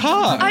that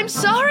car. I'm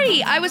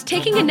sorry. I was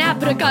taking a nap,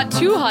 but it got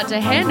too hot to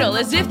handle,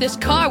 as if this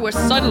car were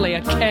suddenly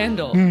a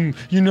candle.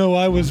 You know,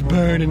 I was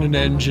burning an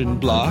engine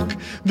block.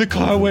 The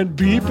car went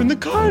beep and the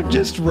car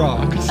just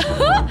rocked.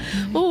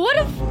 Well, what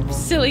a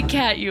silly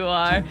cat you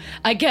are.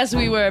 I guess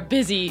we were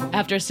busy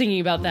after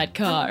singing about that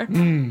car.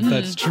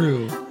 That's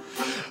true.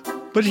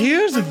 But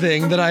here's the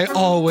thing that I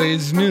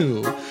always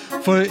knew.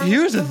 For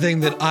here's the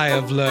thing that I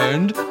have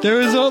learned. There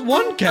is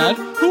one cat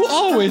who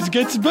always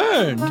gets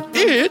burned.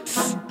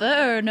 It's...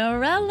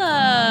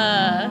 Burnerella.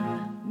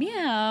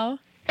 Meow.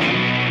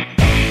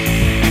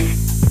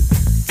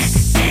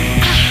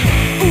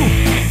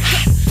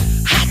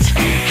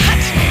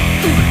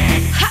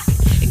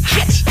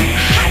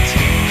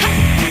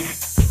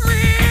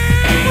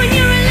 When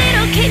you're a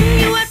little kitten,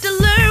 you have to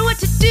learn what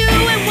to do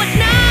and what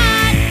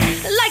not.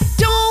 Like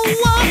don't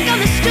walk on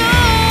the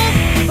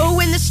stove, or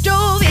when the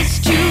stove is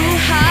too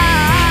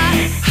hot.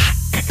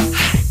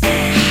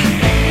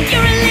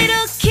 You're a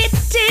little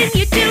kitten,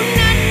 you do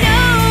not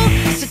know.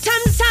 So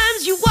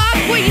sometimes you walk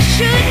where you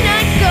should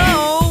not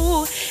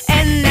go.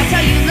 And that's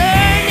how you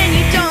learn and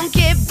you don't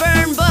get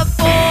burned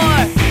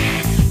before.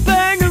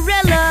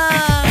 Burnerella.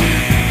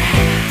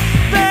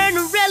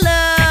 Burnerella.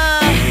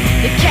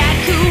 The cat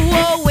who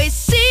always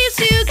sees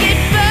you get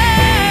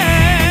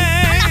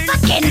burned. I'm a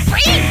fucking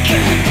freak.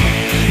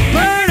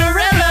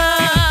 Burnerella.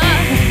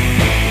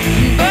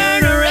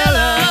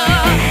 Burnerella.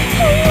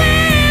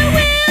 Where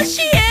will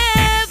she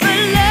ever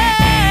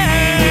learn?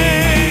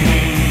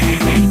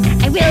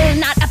 I will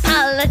not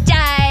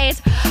apologize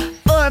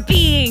for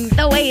being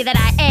the way that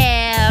I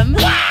am.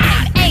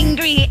 I'm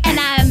angry and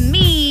I'm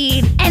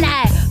mean and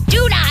I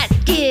do not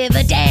give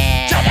a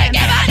damn.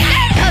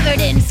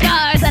 Covered in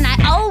scars and I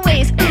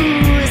always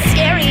ooze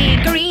scary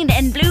green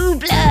and blue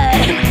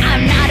blood.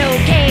 I'm not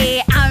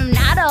okay, I'm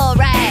not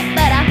alright,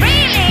 but I'm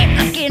really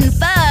fucking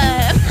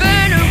fun.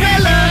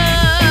 Burnerella.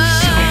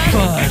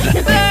 Fun.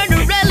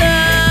 Burnerella.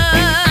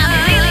 I'm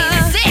really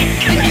sick.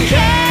 The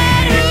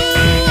cat who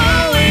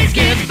always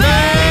gets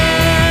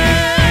burned.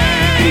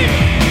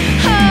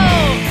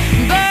 Oh,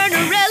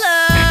 Burnerella,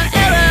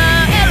 Ella,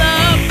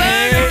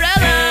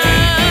 Burnerella.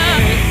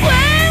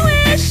 Where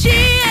will she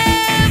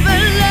ever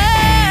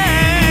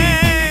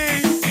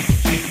learn?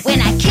 When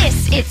I kiss,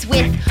 it's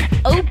with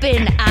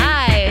open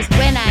eyes.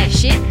 When I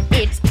shit,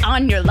 it's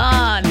on your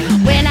lawn.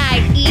 When I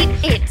eat,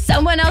 it's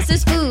someone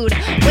else's food.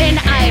 When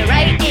I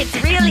write, it's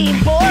really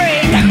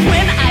boring.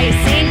 When I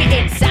sing,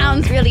 it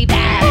sounds really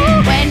bad.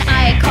 When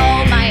I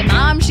call my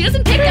mom, she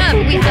doesn't pick up.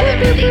 We have a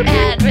really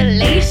bad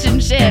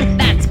relationship.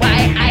 That's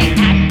why I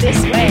act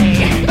this way.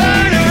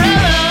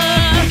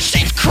 Burnerella.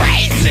 She's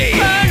crazy!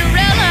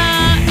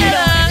 Burnerella,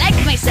 Ella. I like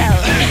myself.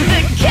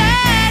 The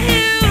cat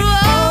who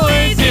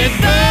always gets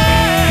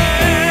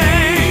burned.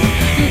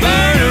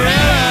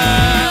 Burnerella.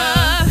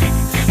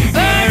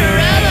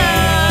 Burnerella.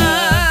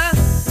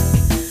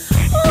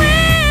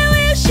 Where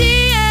will she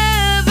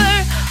ever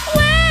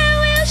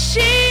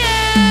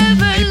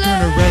Hey,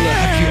 learn? Burnerella,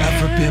 have you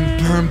ever been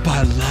burned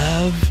by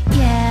love?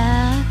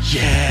 Yeah.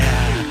 Yeah.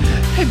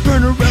 Hey,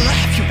 Burnerella,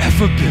 have you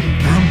ever been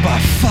burned by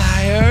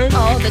fire?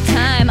 All the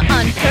time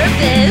on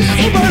purpose.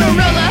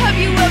 Burnerella, have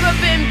you ever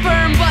been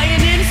burned by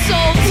an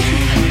insult?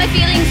 My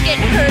feelings get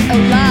hurt a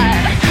lot.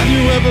 Have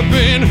you ever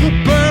been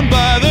burned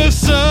by the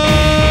sun?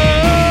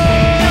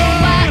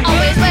 I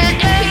always wear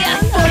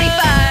SPF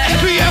 45.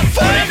 SPF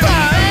 45!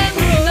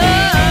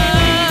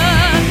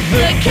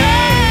 The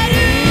cat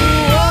who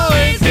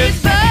always gets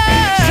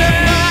burned. Set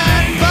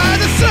mine by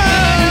the sun!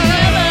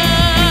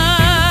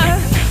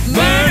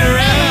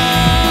 Burnerella.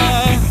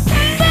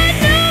 But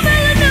no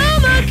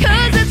melanoma,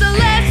 'cause it's a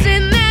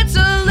lesson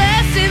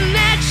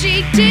that she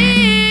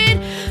did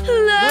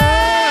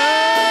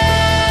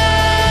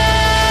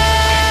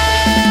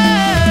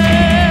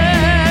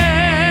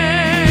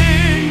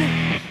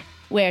learn.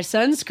 Wear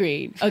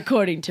sunscreen,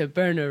 according to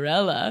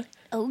Burnerella.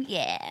 Oh,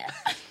 yeah.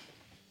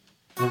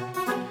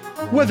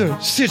 Whether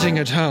sitting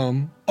at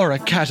home or a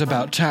cat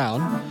about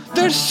town,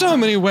 there's so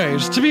many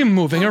ways to be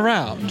moving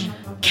around.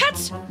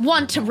 Cats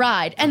want to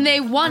ride and they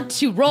want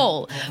to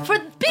roll, for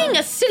being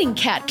a sitting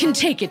cat can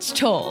take its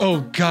toll.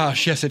 Oh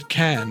gosh, yes it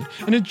can.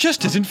 And it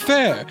just isn't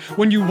fair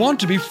when you want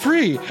to be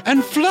free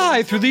and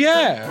fly through the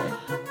air.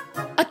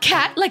 A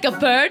cat like a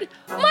bird?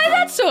 Why,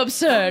 that's so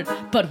absurd.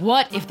 But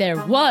what if there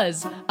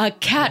was a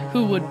cat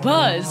who would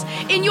buzz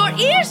in your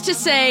ears to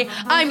say,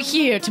 I'm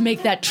here to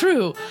make that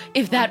true?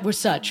 If that were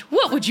such,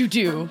 what would you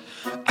do?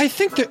 I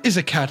think there is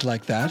a cat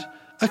like that.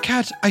 A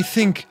cat I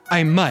think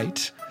I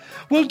might.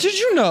 Well, did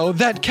you know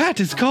that cat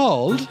is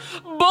called...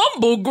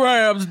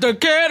 Bumblegrabs, the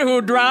cat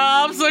who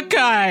drives a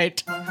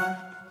kite.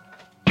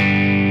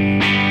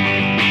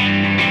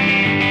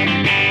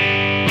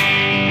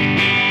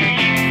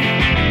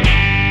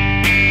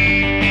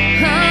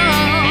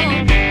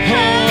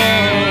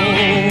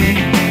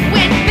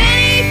 When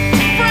Benny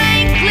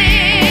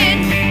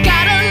Franklin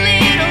got a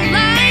little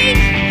light,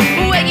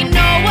 well, you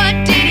know what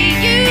did he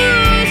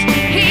use?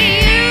 He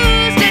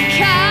used a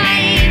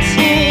kite.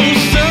 Oh,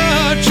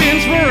 such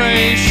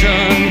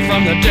inspiration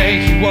from the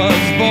day he was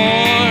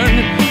born.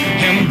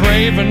 Him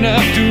brave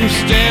enough to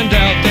stand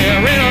out there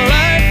in a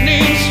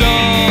lightning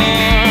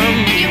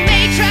storm. And you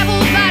may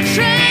travel by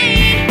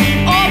train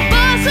or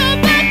bus or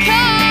by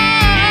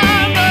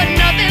car, but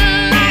nothing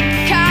like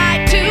a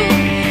kite to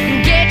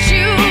get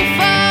you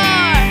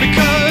far.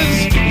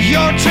 Because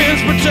your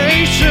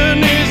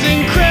transportation is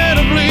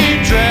incredibly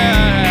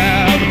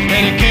drab,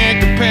 and it can't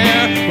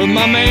compare with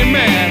my main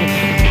man,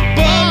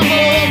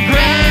 Bumblegrab.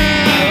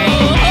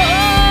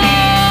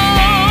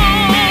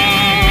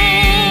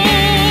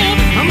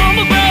 I'm on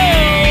the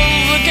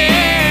road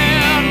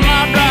again.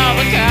 I drive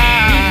a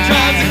kite.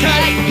 Drives a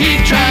kite, he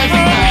drives a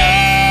kite.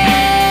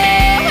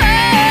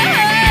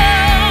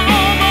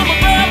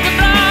 Bumblegrabs can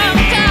drive a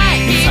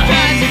kite. He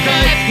drives a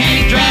kite, he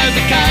drives a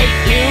kite.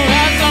 You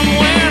have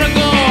somewhere to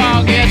go,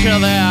 I'll get you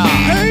there.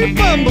 Hey,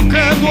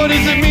 Bumblegrab, what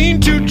does it mean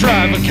to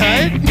drive a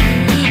kite?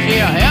 You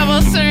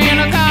ever seen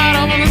a kite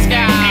up in the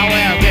sky?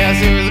 Well, guess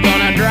who's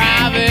gonna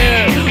drive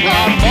it?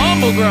 Well,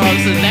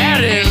 Bumblegrabs, and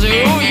that is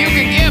who. You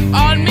can get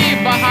on me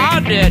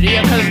behind it,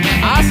 yeah, 'cause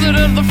I sit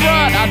at the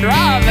front, I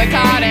drive the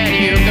kite, and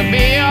you can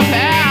be a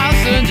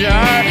passenger.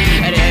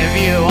 And if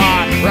you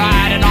are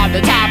riding on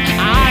the top,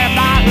 I am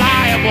not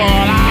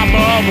liable, I'm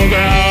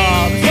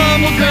Bumblegrabs.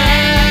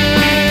 Bumblegrabs,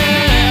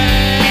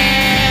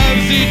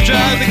 he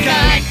drives a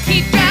kite,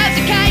 He drives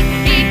a kite,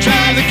 he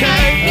drives a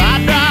kite. I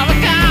drive a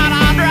kite,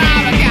 I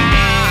drive a kite.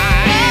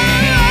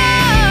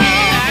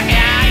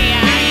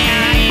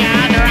 Yeah,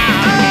 I drive a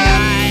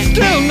kite.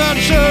 Still not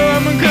sure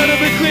I'm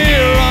incredibly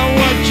clear on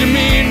what you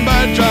mean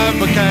by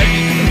drive a kite.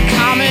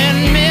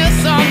 Common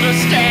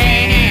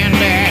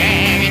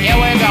misunderstanding. Here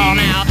we go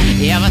now.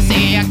 You ever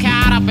see a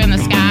kite up in the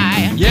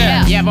sky?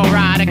 Yeah. You ever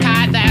ride a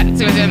kite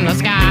that's in the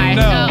sky?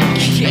 No.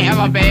 You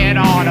ever been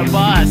on a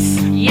bus?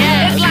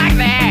 Yes. It's like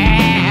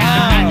that.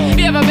 Oh.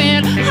 You ever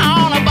been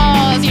on a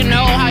bus? You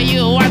know how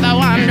you are the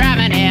one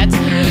driving it.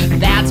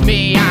 That's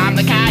me, I'm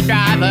the kite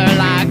driver,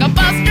 like a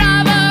bus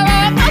driver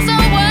or a bus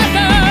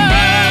worker.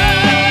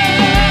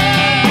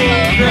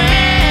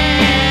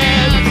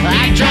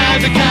 He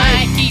drives a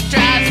kite, He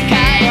drives a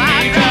kite.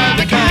 I drive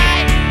a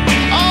kite.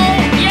 Oh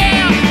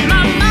yeah,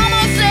 my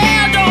mama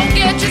said don't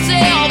get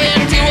yourself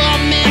into a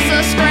mess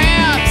of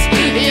scraps.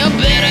 You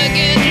better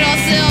get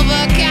yourself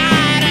a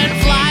kite and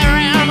fly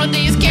around with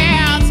these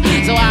cats.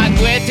 So I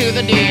quit to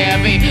the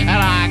DMV and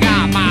I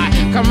got my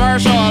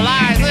commercial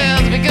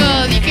license,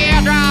 because you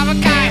can't drive a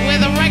kite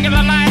with a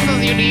regular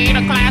license. You need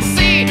a class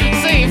C.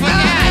 C for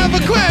I cat. have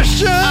a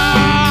question.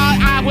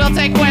 I will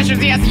take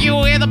questions. Yes,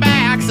 you in the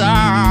back, sir.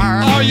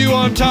 Are you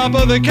on top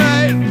of the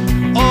kite,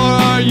 or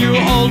are you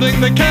holding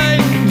the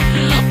kite?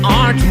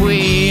 Aren't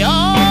we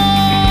all?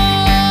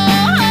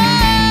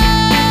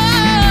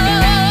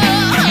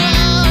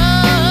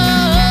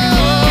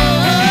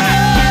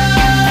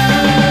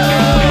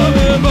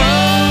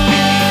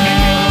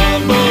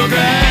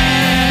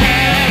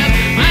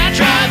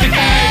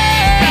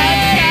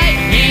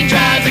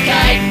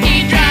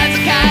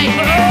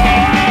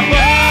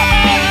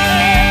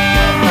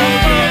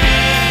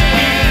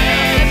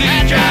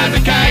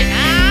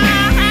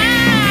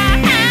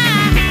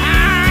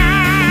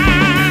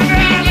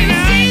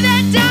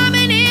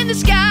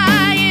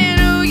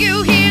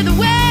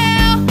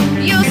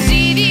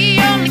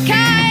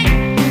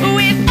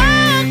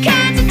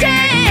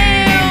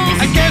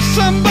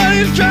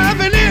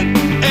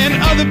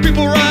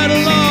 People ride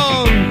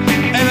along,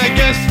 and I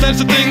guess that's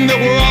the thing that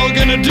we're all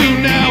gonna do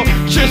now.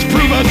 Just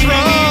prove us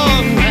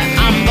wrong.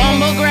 I'm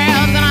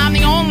Bumblegrabs and I'm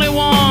the only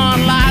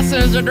one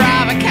licensed to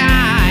drive a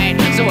kite.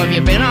 So if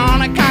you've been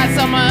on a kite,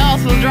 someone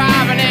else was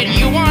driving it,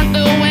 you weren't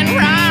doing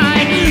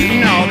right.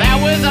 No, that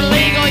was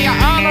illegal, you're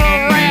under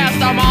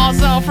arrest. I'm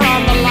also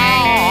from the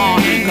law,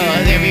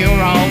 'cause if you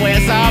roll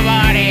with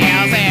somebody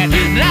else, and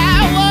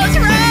that was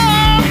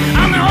wrong.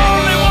 I'm the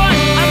only one,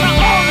 I'm the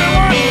only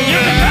one you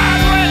can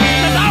ride with,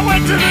 'cause I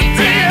went to the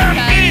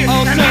DMV.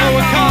 Also and I'm a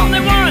the cop. only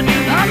one,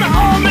 I'm the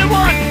only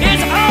one.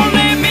 It's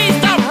only me.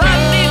 Stop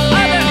running these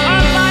other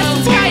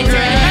unlicensed kites.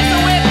 You're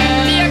messing with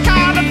the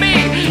economy.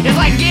 It's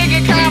like gig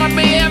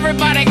economy.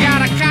 Everybody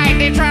got a kite.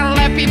 They try to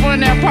let people in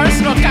their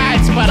personal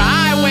kites, but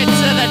I went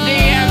to the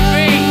DMV.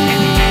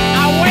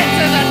 I went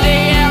to the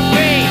DMV.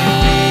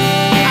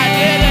 I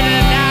did it,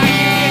 and now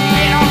you can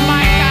get on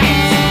my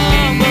kites.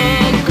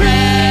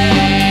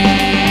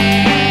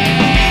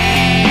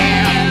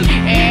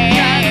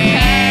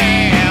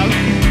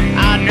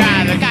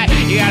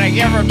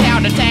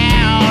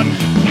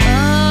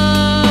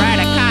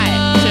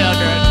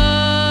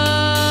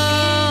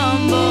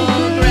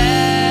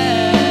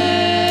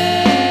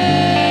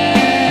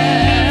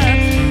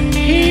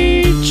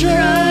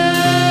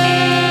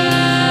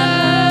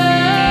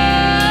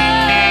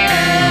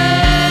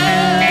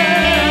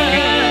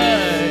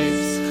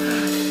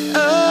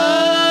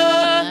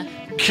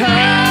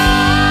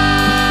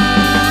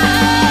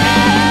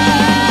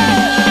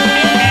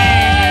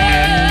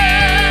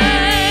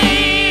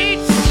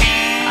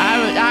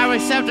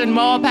 and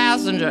more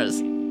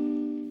passengers.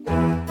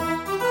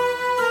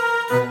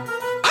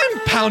 I'm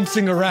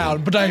pouncing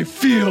around, but I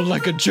feel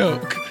like a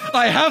joke.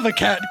 I have a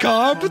cat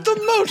car, but the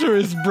motor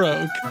is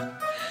broke.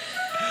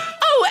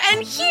 Oh,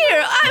 and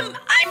here I'm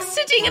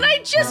sitting and I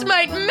just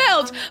might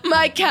melt.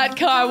 My cat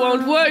car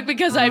won't work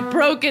because I've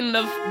broken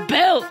the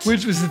belt.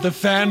 Which was it, the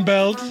fan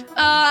belt?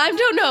 I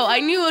don't know. I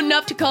knew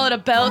enough to call it a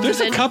belt.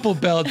 There's a couple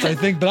belts, I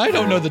think, but I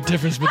don't know the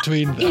difference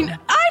between them.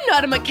 I'm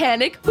not a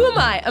mechanic. Who am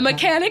I? A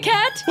mechanic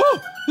cat? Whoa,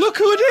 look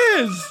who it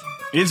is!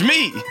 It's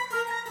me,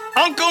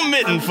 Uncle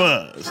Mitten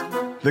Fuzz,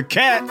 the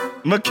cat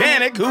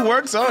mechanic who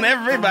works on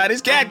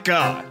everybody's cat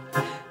car.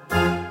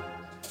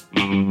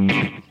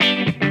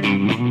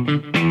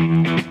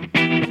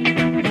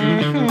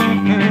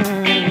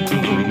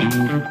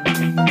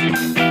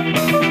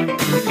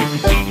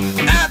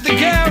 At the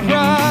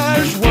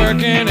garage,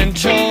 working in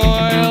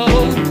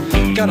toil.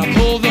 Gotta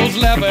pull those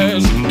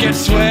levers, get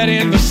sweat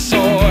in the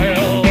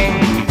soil.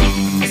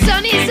 The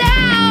sun is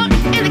out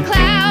and the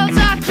clouds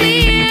are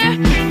clear.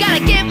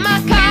 Gotta get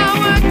my car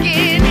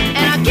working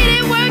and I'll get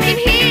it working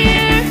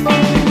here.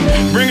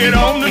 Bring it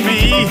on to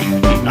me,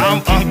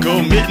 I'm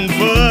Uncle Mitten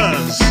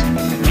Fuzz.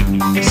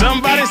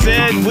 Somebody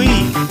said we,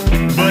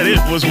 but it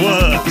was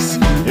was.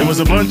 It was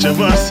a bunch of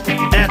us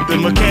at the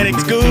mechanic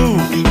school.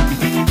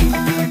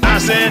 I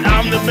said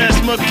I'm the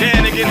best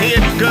mechanic in here,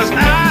 cause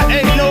I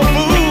ain't no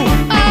fool.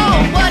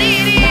 Oh, what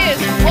it is,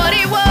 what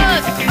it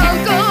was,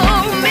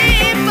 Uncle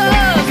Mitten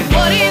Fuzz.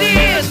 What it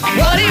is,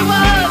 what it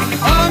was,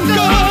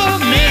 Uncle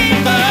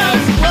Mitten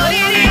Fuzz. What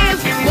it is,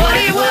 what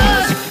it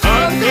was,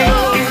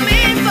 Uncle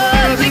Mitten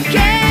Fuzz. The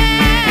cat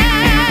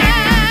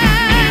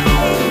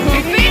who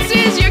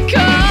fixes your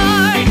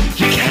car.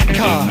 Your cat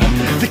car,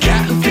 the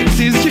cat who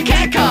fixes your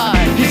cat car.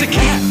 He's a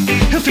cat,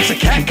 he'll fix a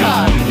cat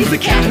car. He's the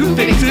cat who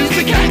fixes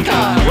the cat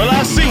car. Well,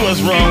 I see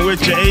what's wrong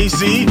with your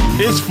AC.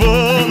 It's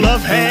full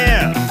of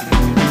hair.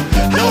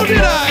 How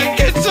did I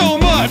get so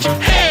much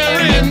hair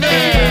in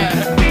there?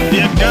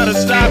 You gotta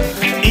stop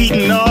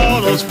eating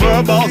all those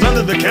fur balls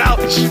under the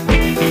couch.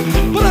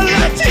 But I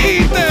like to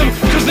eat them,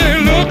 cause they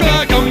look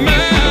like a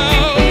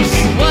mouse.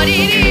 What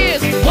it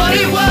is, what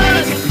it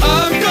was,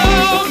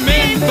 Uncle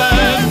Mitten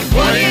Fuzz.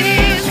 what it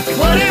is,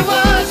 what it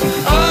was,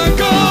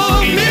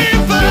 Uncle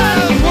Mitten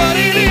Fuzz. What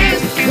it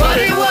is, what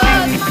it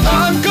was,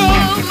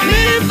 Uncle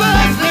Mitten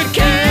Fuzz. The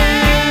cat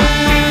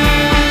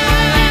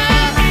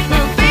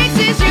who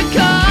fixes your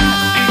car.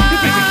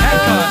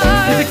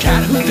 He's a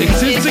cat who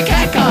fixes the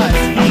cat car.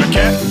 I'm the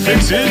cat who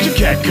fixes your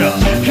cat car.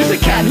 He's a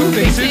cat who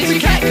fixes the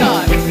cat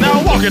car.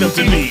 Now walk it up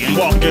to me and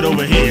walk it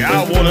over here.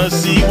 I wanna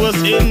see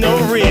what's in the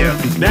rear.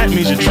 That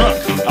means your trunk,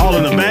 all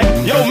in the back.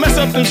 Yo, mess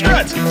up them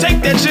struts.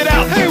 Take that shit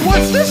out. Hey,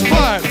 what's this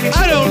part?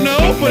 I don't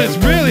know, but it's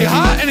really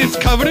hot and it's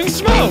covered in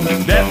smoke.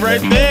 That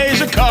right there is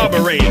your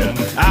carburetor.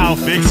 I'll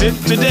fix it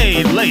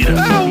today, later.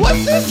 Oh,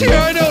 what's this here?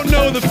 I don't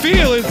know the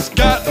feel. It's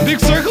got a big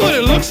circle and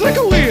it looks like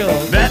a wheel.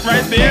 That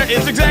right there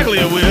is exactly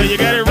a wheel. You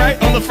got it right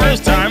on the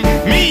first time.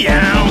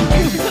 Meow.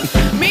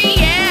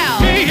 Meow.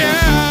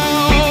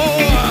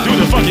 Meow. Do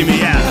the fucking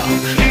meow.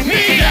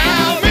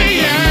 Meow,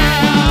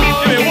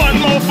 meow. Give me one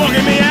more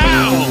fucking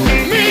meow.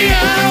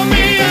 Meow,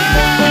 meow.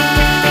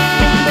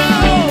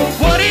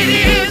 What it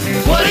is,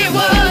 what it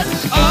was,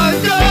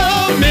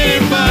 Uncle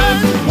Mitten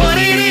Fuzz. what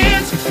it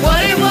is,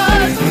 what it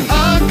was,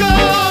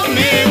 Uncle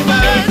Mitten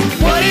Fuzz.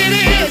 what it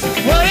is,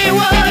 what it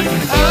was,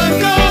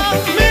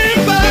 Uncle Mitten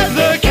Fuzz.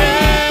 The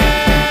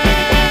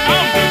cat.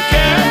 I'm the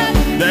cat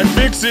that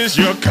fixes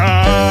your car.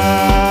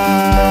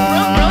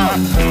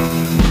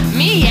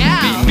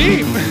 meow.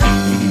 Beep.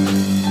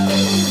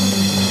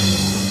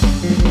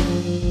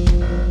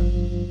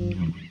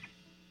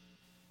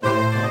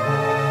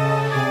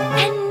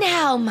 And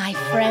now, my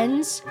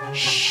friends,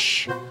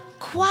 shh,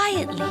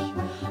 quietly,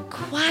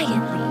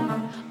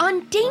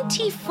 on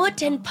dainty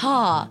foot and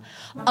paw,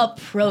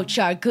 approach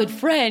our good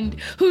friend,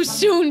 who's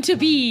soon to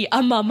be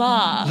a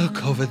mama.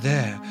 Look over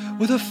there,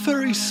 with a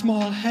furry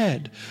small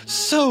head,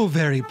 so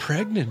very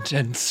pregnant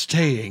and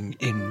staying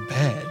in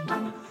bed.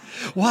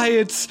 Why,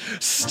 it's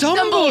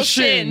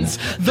Stumbleshins,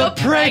 the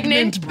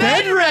pregnant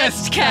bed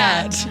rest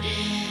cat.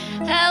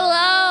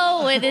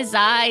 Hello, it is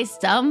I,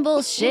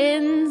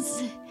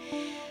 Stumbleshins.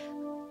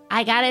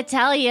 I gotta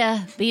tell you,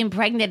 being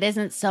pregnant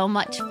isn't so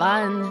much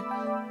fun.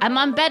 I'm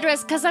on bed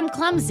rest because I'm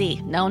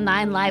clumsy. No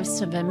 9 lives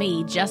for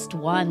me, just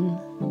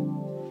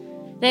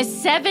 1. There's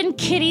 7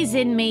 kitties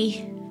in me,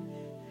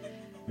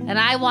 and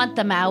I want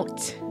them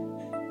out.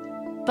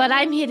 But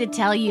I'm here to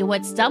tell you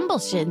what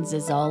Stumbleshins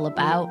is all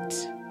about.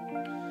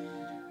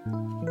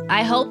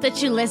 I hope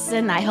that you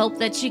listen. I hope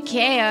that you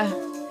care.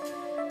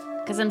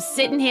 Because I'm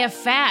sitting here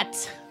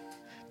fat.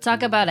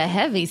 Talk about a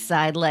heavy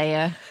side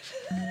layer.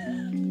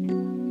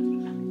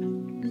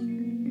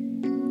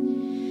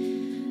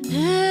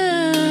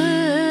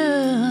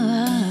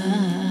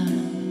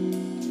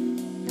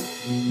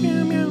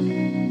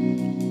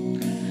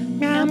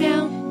 Meow,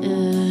 meow.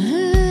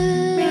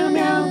 Meow,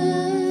 meow.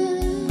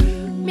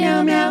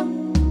 Meow, meow.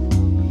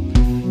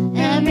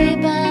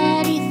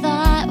 Everybody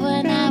thought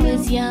when I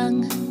was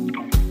young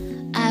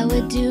I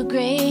would do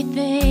great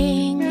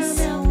things.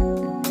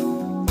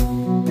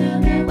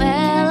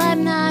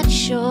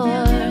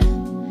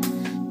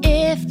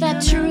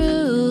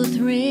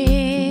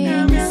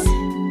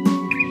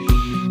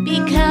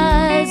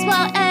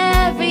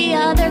 every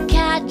other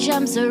cat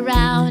jumps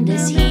around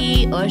as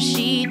he or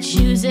she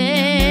chooses.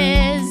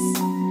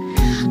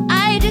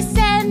 I just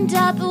end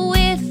up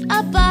with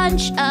a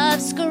bunch of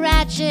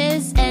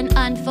scratches and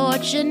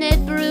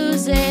unfortunate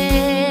bruises.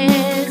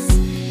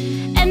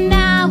 And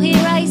now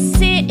here I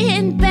sit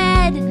in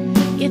bed.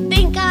 You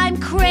think I'm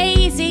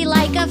crazy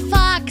like a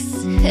fox?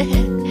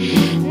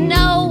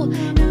 No,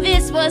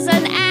 this was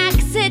an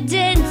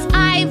accident.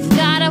 I've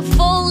got a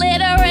full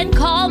litter and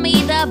call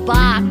me the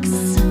box.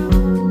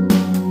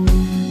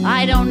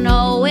 I don't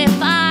know if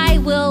I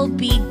will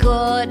be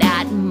good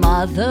at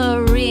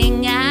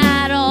mothering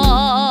at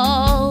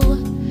all.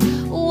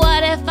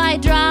 What if I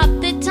drop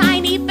the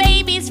tiny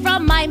babies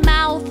from my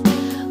mouth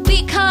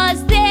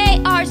because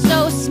they are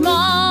so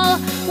small?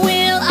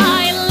 Will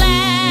I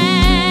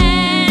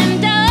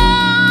land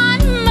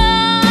on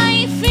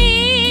my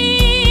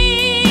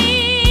feet,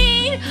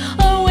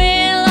 or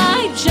will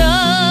I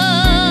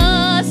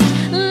just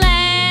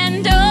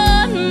land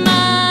on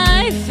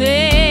my face?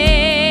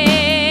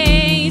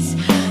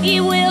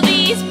 Will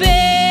these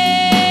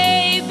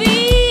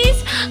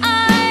babies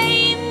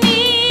I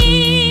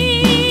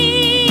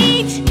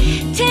meet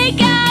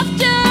take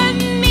after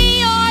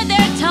me or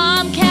their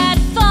tomcat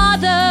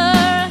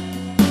father?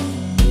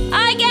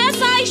 I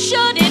guess I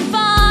shouldn't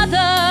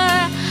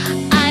bother.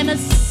 I'm a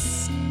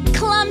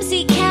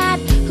clumsy cat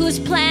whose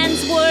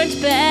plans weren't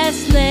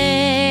best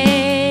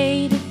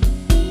laid.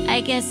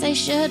 I guess I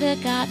should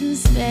have gotten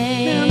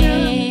spayed.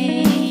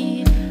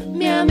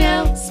 Meow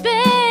meow.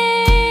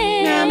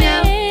 Spayed. Meow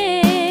meow.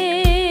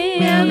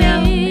 Meow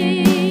meow.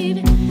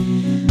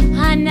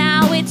 And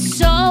now it's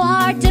so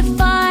hard to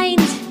find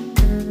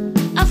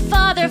a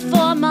father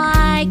for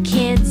my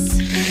kids.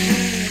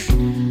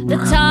 The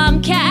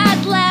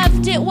tomcat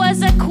left. It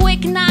was a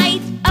quick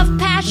night of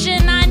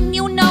passion, and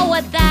you know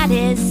what that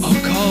is. I'll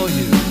call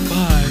you.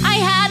 Bye. I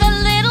had a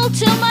little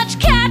too much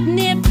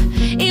catnip.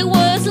 It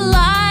was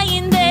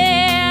lying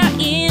there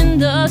in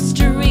the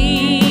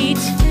street.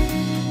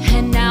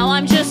 And now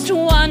I'm just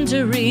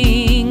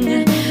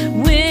wondering,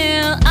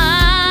 will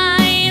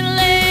I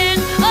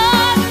land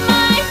on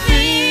my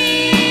feet?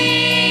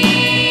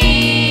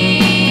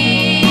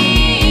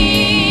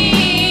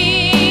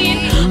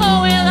 Or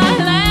will I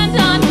land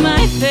on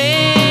my face?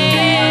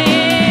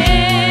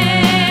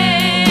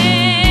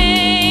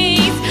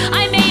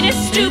 I made a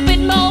stupid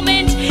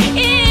moment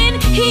in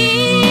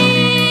heat.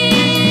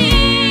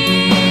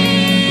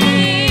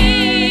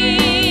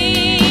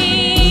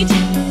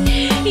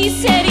 He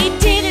said he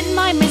didn't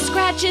mind my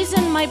scratches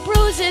and my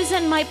bruises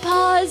and my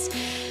paws.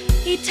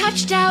 He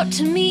touched out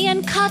to me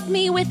and cut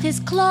me with his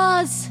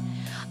claws.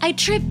 I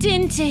tripped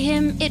into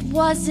him, it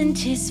wasn't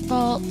his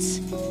fault.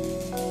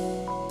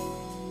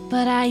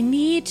 But I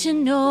need to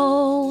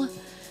know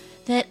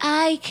that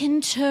I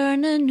can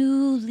turn a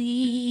new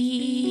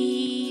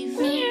leaf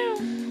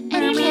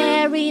and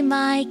carry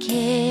my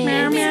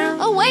kids.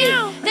 Oh wait,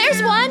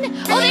 there's one.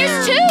 Oh,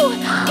 there's two.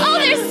 Oh,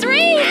 there's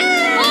 3,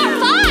 4,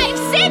 5,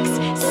 6,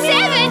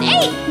 7,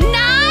 8,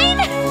 9.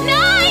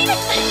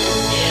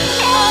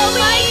 Oh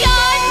my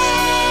God,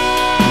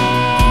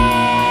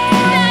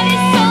 that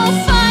is so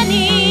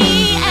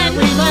funny and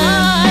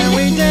fun.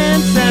 We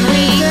dance and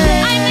we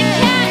dance. I'm the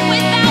cat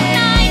without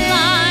 9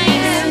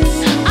 lives.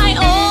 I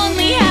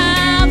only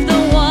have the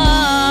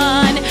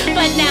one.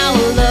 But now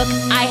look,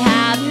 I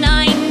have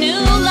 9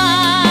 new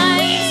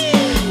lives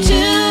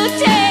to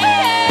take.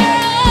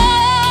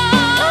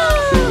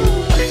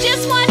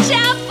 Just watch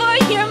out for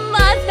your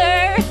mother.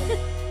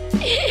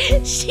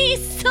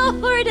 She's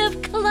sort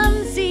of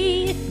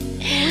clumsy.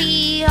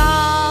 We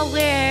all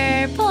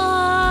were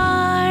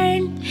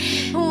born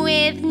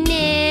with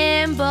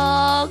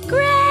nimble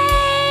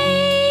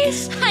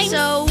grace,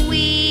 so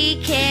we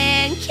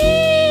can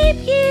keep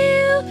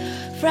you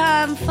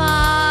from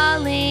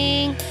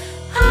falling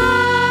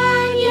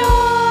on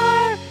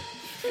your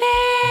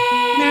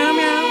face. Meow,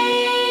 meow.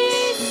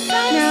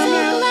 I'm Meow, so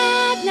meow.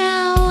 glad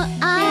now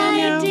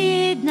I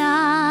did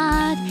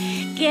not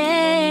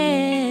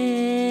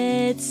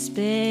get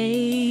spayed.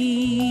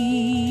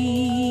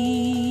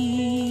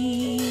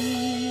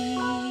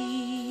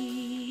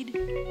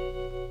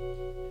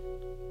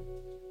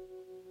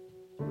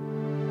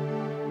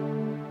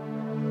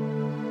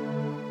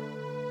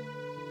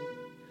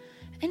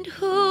 And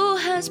who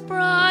has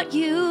brought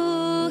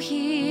you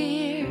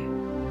here?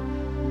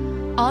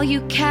 All you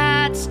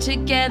cats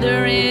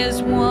together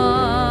is one.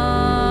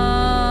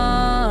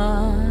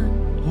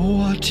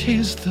 What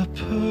is the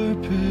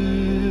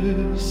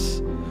purpose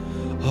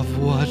of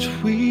what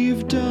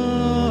we've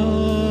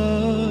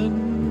done?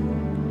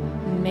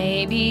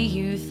 Maybe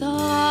you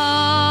thought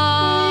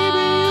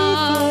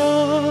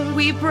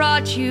we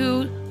brought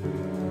you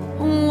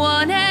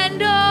one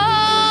and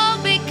all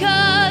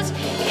because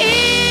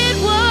it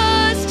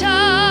was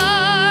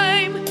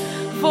time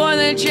for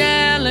the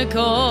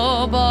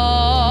Jellicle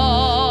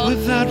Ball.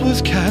 But that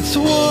was Cats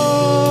 1,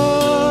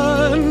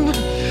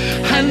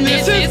 and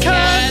this is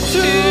Cats 2,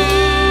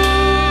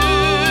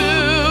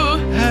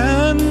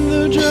 and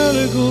the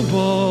Jellicle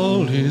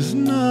Ball is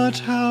not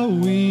how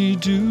we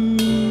do.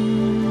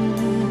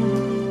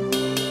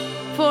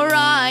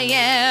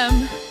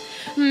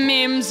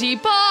 Mimsy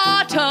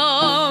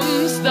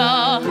Bottoms,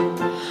 the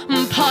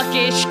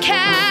puckish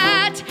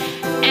cat.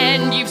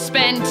 And you've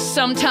spent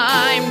some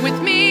time with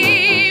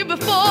me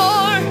before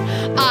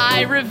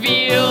I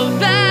reveal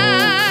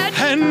that.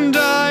 And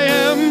I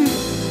am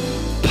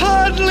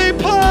Puddly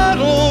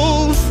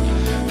Puddles,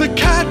 the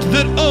cat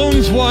that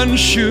owns one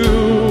shoe.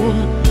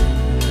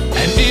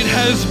 And it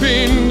has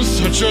been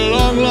such a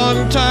long,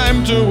 long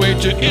time to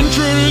wait to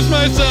introduce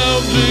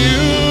myself to you.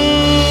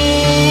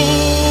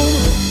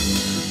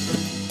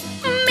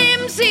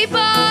 Mimsy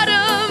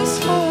Bottoms,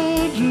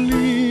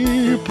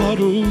 Puddly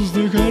Puddles,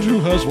 the cat who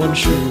has one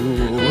shoe.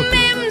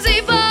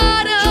 Mimsy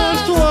Bottoms,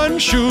 Just one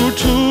shoe,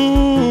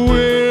 two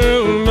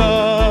will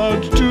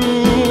not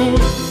do.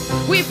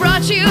 we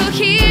brought you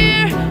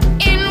here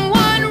in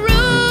one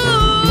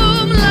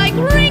room, like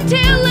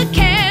Ringtail the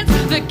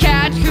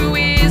cat who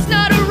is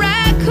not a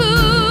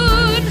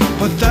raccoon.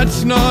 But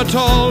that's not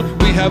all,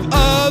 we have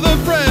other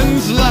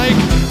friends like,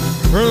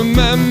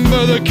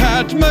 remember the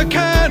cat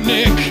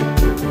mechanic,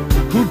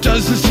 who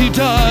does as he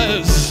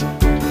does.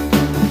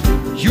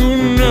 You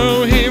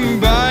know him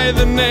by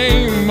the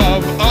name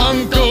of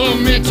Uncle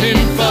Mitten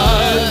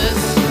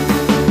Fuzz.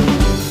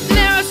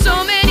 There are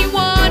so many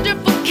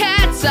wonderful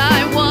cats,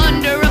 I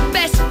wonder if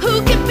best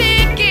who can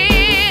pick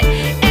it.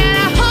 And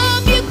I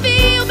hope you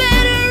feel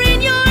better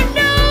in your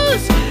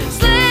nose,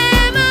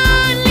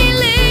 slam-only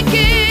lick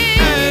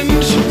it.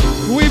 And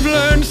we've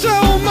learned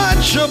so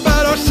much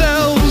about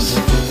ourselves,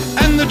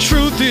 and the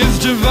truth is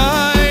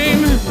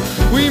divine.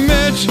 We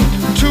met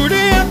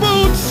Tootie and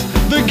Boots,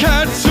 the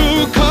cats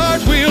who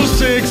cartwheel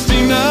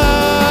 69.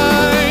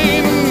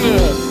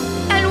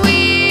 And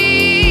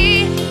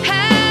we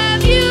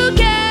have you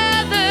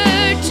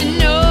gathered to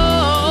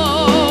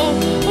know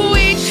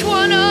which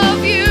one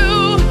of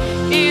you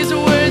is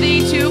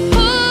worthy to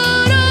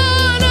put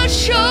on a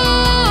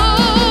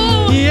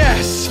show.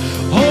 Yes,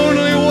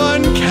 only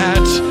one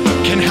cat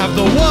can have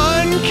the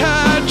one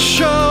cat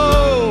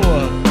show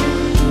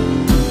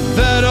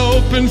that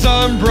opens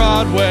on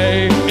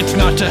Broadway. It's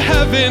not to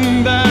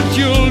heaven that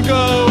you'll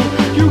go.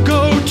 You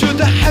go to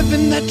the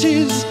heaven that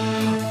is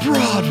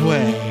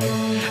Broadway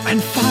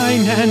and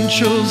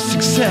financial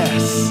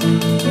success.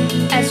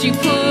 As you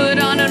put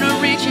on an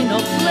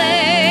original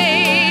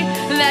play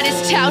that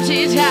is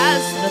touted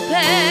as the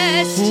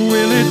best.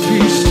 Will it be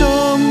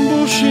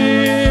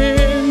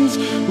Stumbleshins?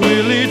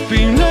 Will it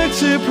be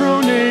Nazi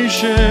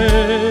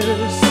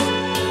Pronacious?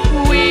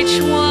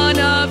 Which one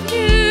of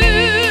you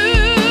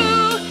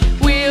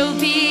will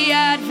be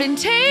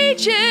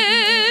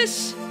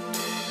advantageous?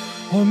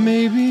 Or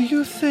maybe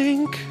you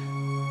think,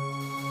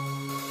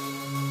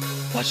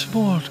 what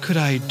more could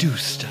I do,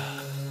 star?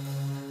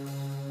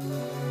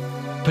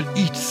 But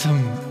eat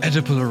some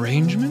edible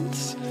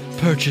arrangements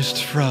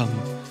purchased from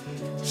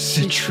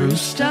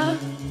Citrusta?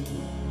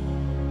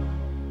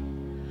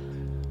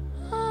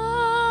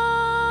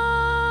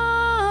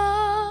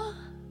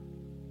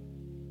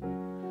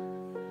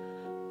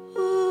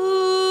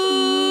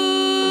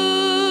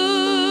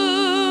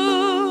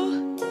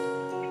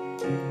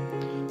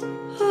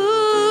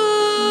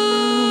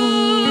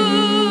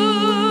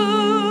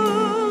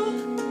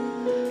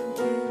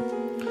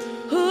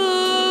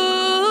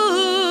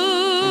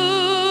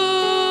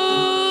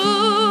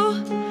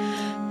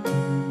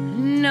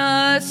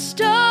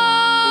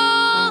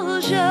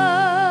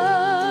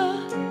 Nostalgia.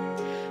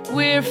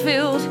 We're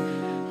filled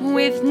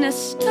with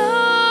nostalgia.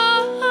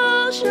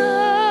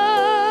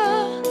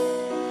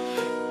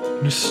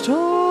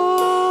 Nostalgia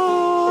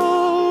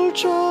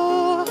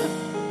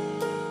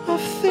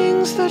of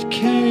things that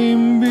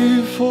came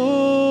before.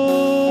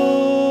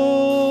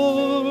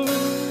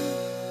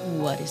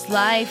 What is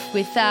life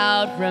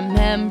without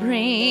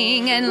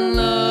remembering and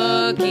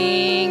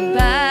looking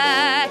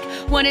back?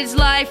 What is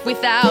life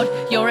without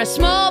you're a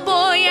small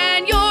boy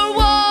and you're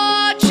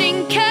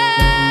watching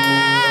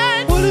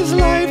Cats? What is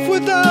life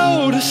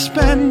without a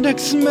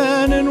spandex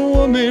man and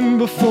woman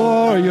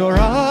before your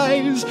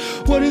eyes?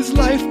 What is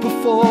life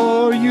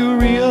before you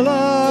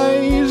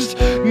realized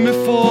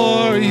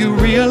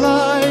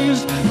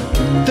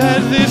that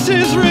this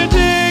is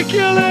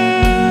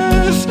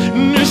ridiculous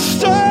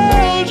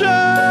nostalgia?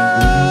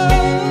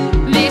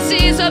 This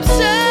is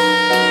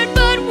absurd,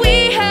 but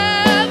we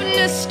have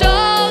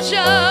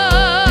nostalgia.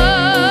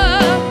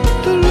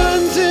 The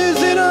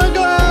lenses in our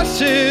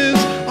glasses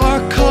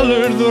are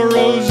colored the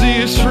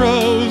rosiest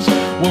rose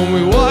when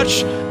we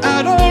watch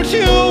adult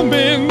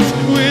humans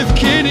with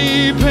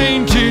kitty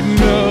painted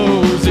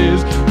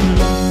noses.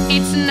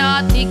 It's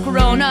not the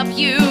grown-up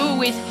you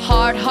with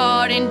heart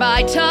hardened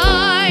by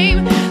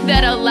time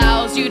that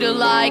allows you to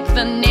like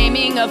the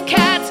naming of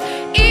cats,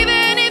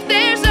 even if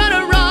there's not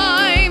a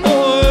rhyme.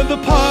 Or the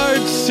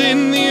parts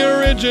in the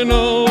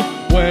original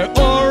where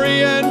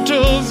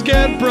Orientals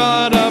get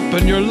brought up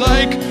and you're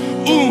like,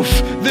 oof,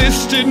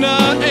 this did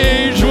not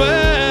age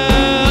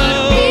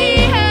well.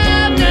 We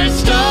have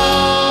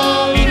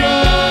nostalgia.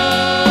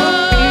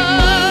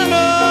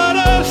 Not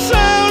a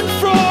sound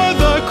for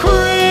the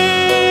critics.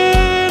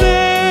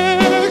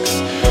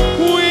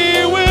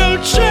 We will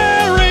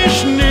cherish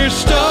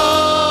nostalgia.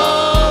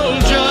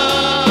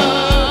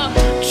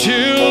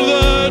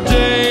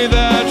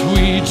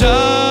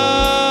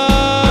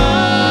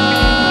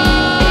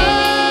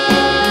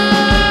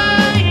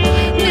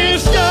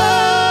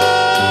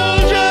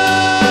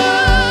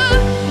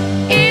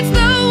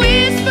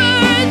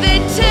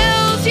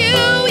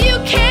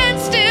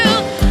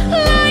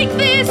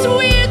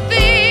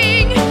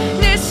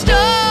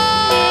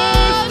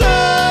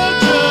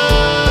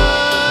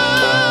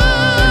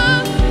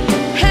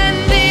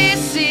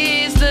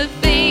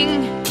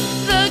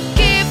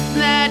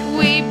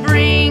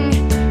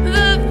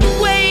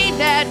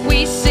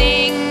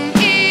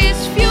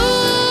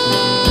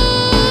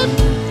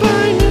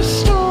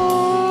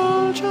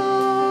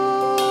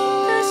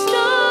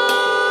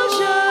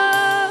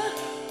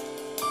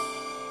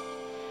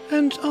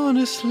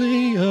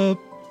 honestly a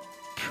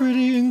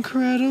pretty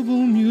incredible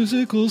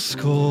musical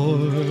score.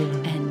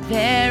 And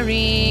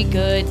very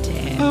good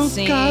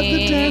dancing. Oh God,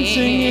 the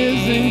dancing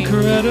is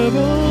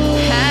incredible.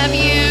 Have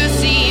you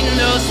seen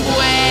those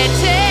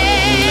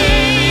sweating?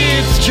 Maybe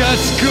it's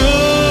just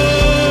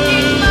good.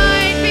 It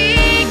might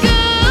be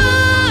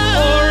good.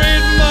 Or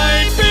it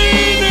might be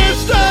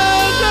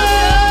nostalgia.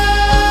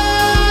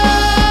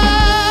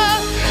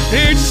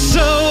 It's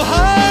so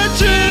hard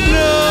to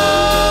know.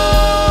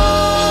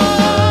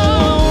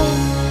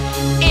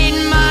 It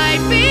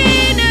might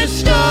be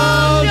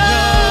nostalgia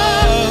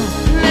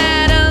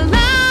that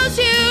allows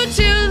you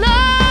to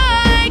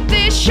like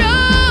this show.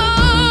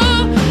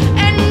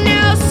 And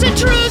now,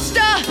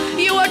 Citrusta,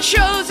 you are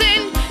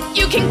chosen.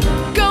 You can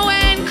go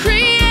and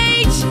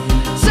create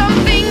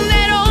something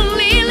that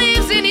only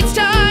lives in its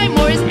time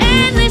or is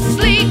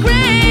endlessly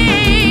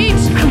great.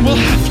 And we'll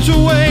have to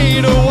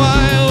wait a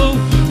while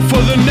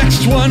for the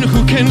next one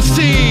who can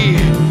see.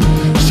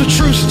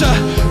 Citrusta,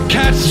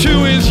 Cats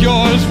 2 is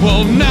yours.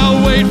 We'll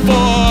now wait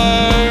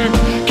for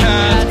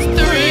Cats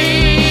 3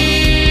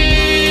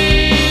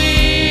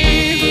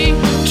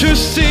 to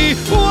see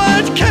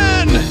what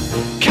can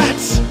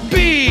Cats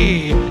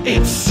be.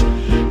 It's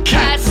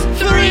Cats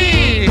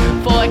 3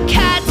 For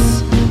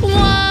Cats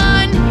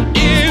 1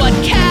 is what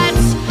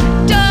Cats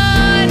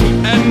done.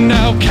 And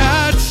now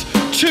Cats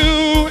 2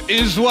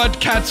 is what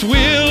Cats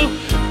will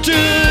do.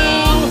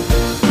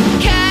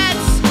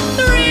 Cats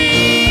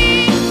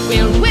 3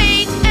 we'll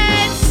wait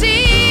and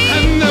see.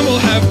 And then we'll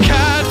have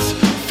Cats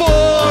 4.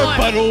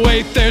 But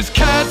wait, there's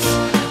Cats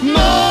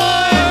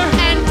more.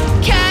 And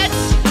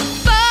Cats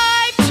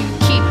 5 to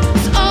keep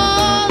us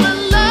all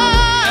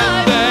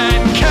alive.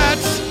 Then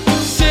Cats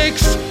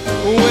 6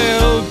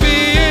 will be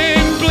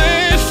in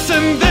bliss.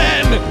 And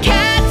then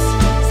Cats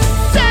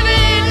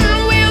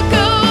 7 will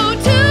go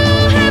to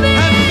heaven.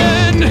 And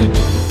then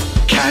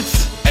Cats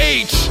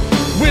 8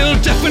 will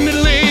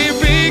definitely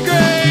be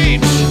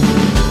great.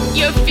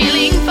 You're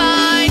feeling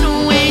fine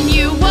when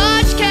you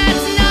watch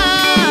Cats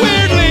 9.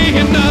 Weirdly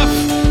enough,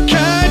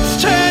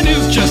 Cats 10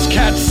 is just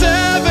Cat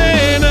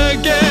 7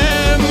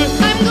 again.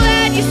 I'm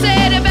glad you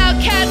said about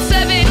Cat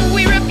 7.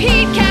 We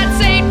repeat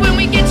Cats 8 when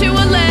we get to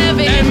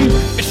 11. And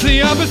it's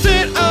the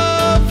opposite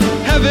of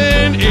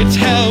heaven. It's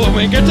hell when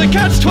we get to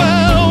Cats 12.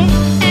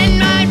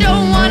 And I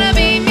don't wanna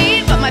be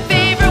mean, but my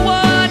favorite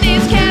one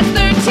is Cats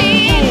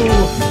 13.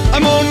 Ooh,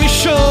 I'm only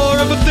sure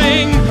of a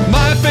thing.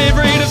 My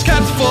favorite is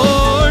Cats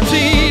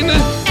 14.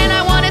 And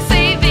I wanna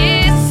say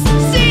this,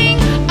 sing,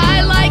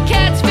 I like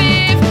Cats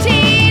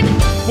 15.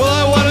 Well,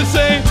 I want to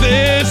say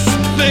this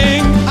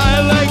thing.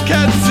 I like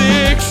Cat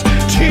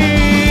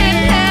 16.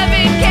 And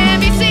heaven can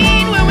be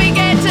seen when we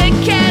get to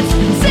Cats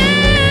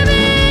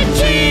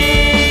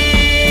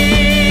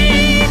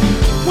 17.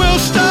 We'll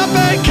stop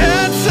at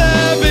Cat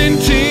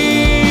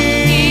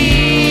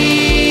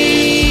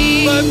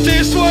 17. But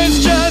this was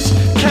just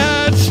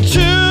Cats 2.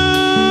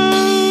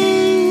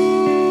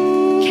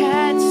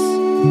 Cats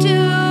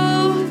do,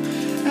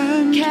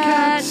 And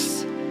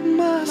Cats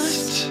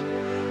must.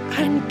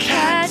 and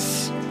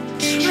Cats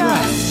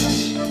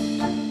trust.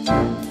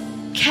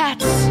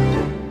 Cats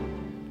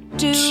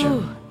do,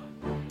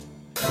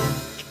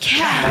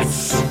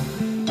 Cats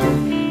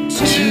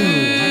do.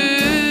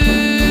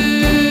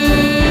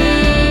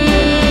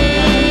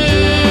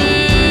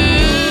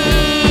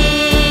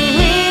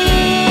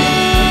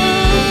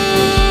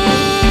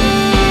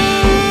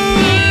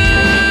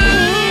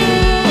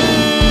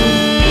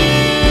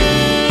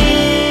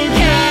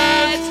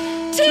 Cats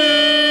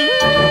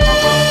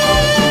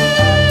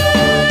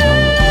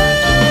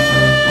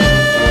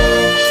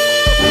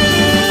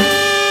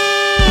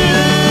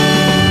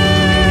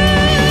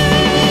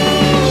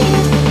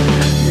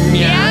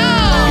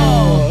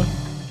Meow.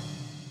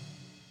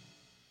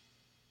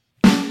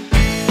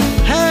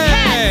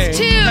 Hey! Cats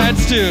 2.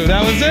 Cats 2.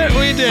 That was it.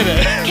 We did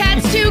it.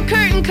 Cats 2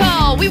 curtain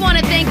call. We want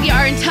to thank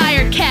our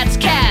entire Cats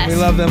cast. We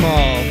love them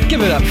all.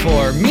 Give it up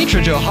for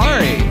Mitra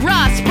Johari,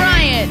 Ross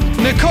Bryant,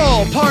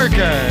 Nicole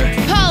Parker,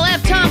 Paul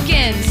F.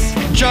 Tompkins,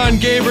 John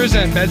Gabers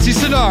and Betsy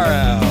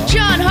Sidaro,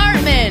 John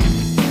Hartman,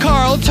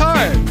 Carl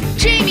Tart,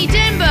 Jamie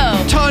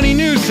Denbo, Tawny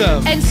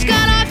Newsom, and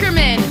Scott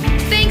Ackerman.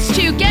 Thanks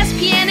to guest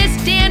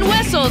pianist Dan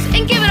Wessels.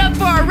 And give it up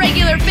for our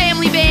regular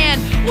family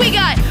band. We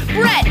got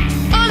Brett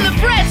on the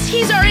frets.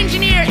 He's our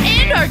engineer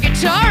and our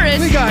guitarist.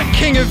 We got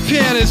King of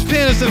Pianists,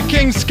 pianist of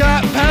King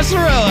Scott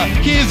Passarella.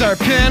 He's our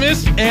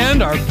pianist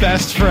and our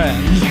best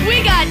friend.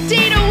 We got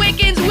Dana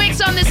Wickens, Wicks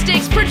on the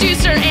Sticks,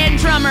 producer and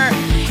drummer.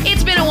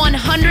 It's been a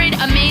 100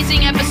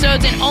 amazing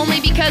episodes, and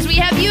only because we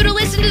have you to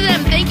listen to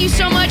them. Thank you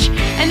so much,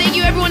 and thank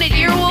you everyone at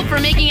Earwolf for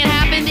making it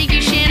happen. Thank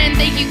you, Shannon.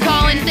 Thank you,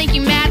 Colin. Thank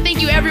you, Matt.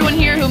 Thank you, everyone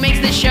here who makes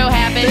this show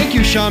happen. Thank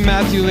you, Sean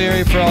Matthew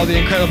Leary, for all the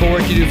incredible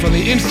work you do from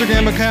the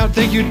Instagram account.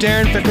 Thank you,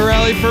 Darren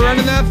Ficarelli, for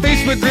running that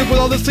Facebook group with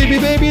all the sleepy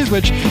babies,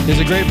 which is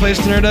a great place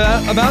to nerd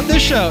out about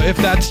this show, if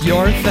that's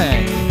your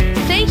thing.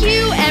 Thank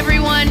you,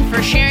 everyone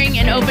for sharing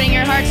and opening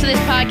your hearts to this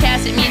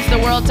podcast. It means the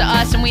world to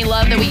us, and we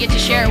love that we get to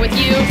share it with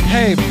you.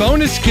 Hey,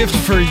 bonus gift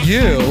for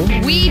you.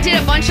 We did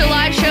a bunch of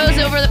live shows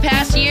over the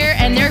past year,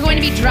 and they're going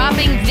to be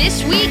dropping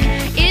this week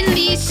in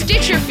the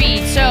Stitcher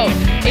feed. So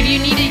if you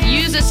need to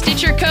use a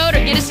Stitcher code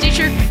or get a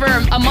Stitcher for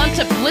a month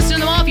to listen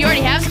to them all, if you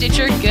already have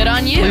Stitcher, good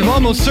on you. We've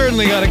almost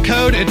certainly got a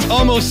code. It's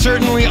almost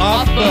certainly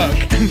off book.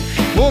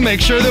 We'll make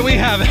sure that we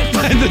have it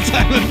by the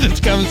time that this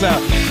comes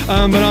out.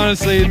 But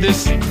honestly,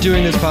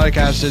 doing this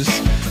podcast is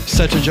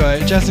such a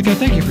joy. Jessica,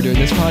 thank you for doing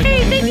this podcast.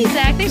 Hey, thank you,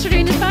 Zach. Thanks for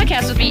doing this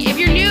podcast with me. If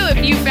you're new,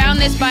 if you found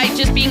this by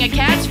just being a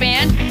Cats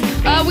fan,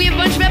 we have a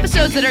bunch of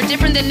episodes that are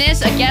different than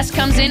this. A guest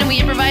comes in and we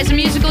improvise a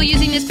musical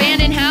using this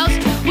band in-house.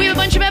 We have a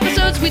bunch of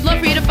episodes. We'd love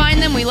for you to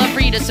find them. We'd love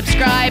for you to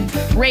subscribe,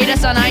 rate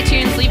us on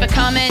iTunes, leave a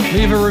comment.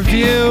 Leave a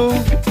review.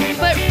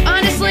 But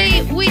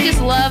honestly, we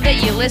just love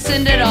that you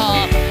listened at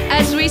all.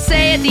 As we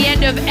say at the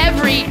end of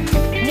every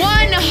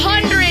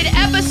 100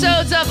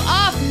 episodes of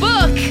Off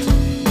Book.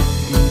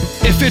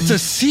 If it's a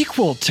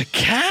sequel to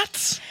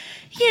Cats,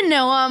 you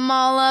know I'm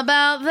all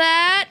about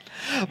that.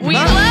 We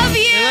Bye. love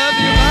you. We love you.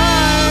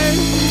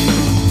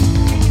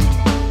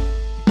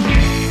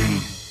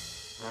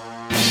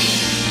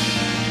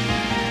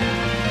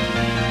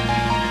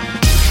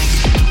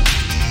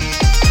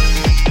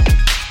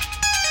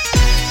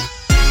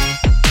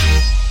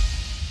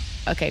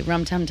 Bye. Okay,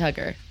 Rum Tum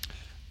Tugger.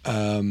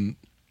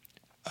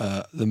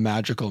 The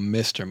magical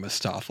Mr.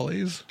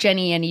 Mistopheles.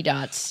 Jenny Any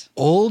Dots.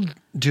 Old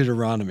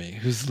Deuteronomy,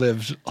 who's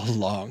lived a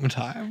long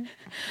time.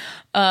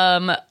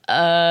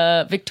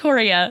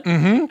 Victoria.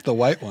 The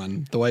white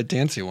one, the white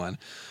dancey one.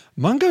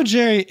 Mungo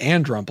Jerry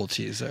and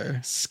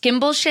Rumpelteazer.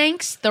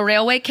 Skimbleshanks, the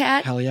railway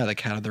cat. Hell yeah, the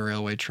cat of the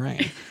railway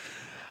train.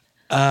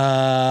 You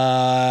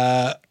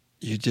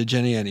did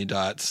Jenny Any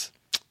Dots.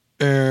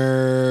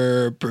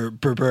 McCavity.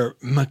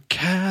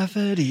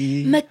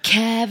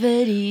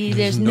 McCavity.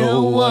 There's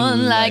no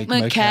one like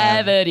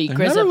McCavity. There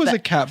never was a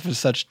cat for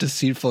such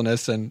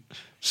deceitfulness and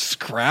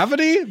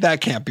scravity.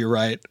 That can't be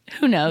right.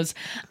 Who knows?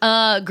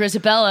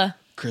 Grisabella.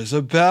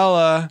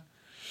 Grisabella.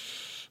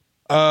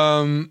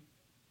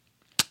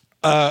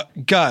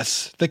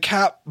 Gus, the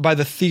cat by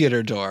the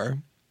theater door,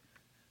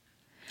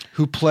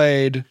 who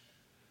played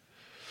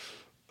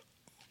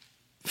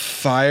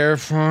Fire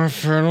from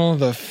Infernal,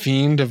 the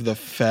Fiend of the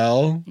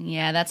Fell.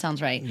 Yeah, that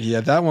sounds right.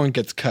 Yeah, that one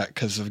gets cut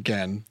because,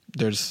 again,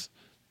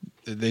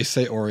 they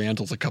say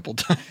Orientals a couple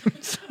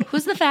times.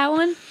 Who's the fat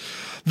one?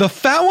 The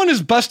fat one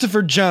is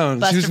Bustopher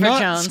Jones, who's Bustopher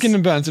not Jones. Skin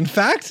and Bones. In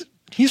fact,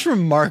 he's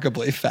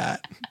remarkably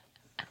fat.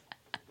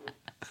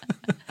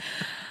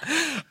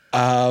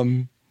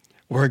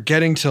 We're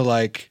getting to,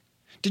 like,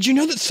 did you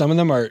know that some of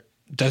them are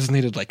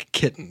designated like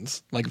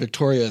kittens? Like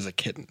Victoria is a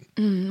kitten.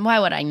 Why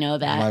would I know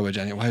that? Why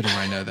do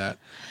I know that?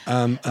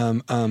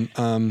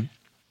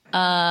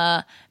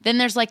 Then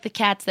there's like the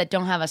cats that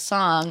don't have a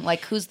song.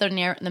 Like who's the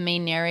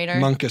main narrator?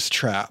 Monkus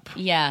Trap.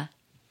 Yeah.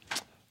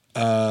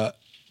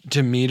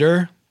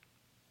 Demeter.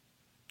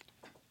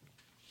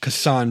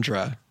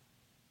 Cassandra.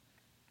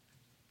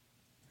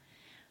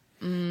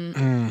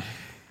 Oh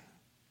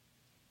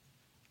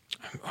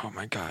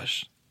my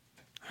gosh.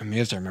 I'm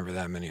amazed I remember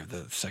that many of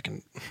the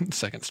second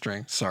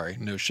string. Sorry,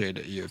 no shade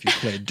at you if you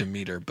played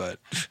Demeter, but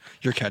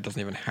your cat doesn't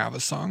even have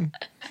a song.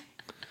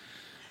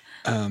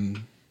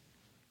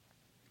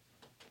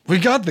 We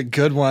got the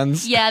good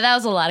ones. Yeah, that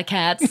was a lot of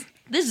cats.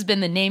 This has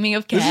been the naming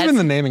of cats. This has been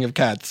the naming of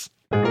cats.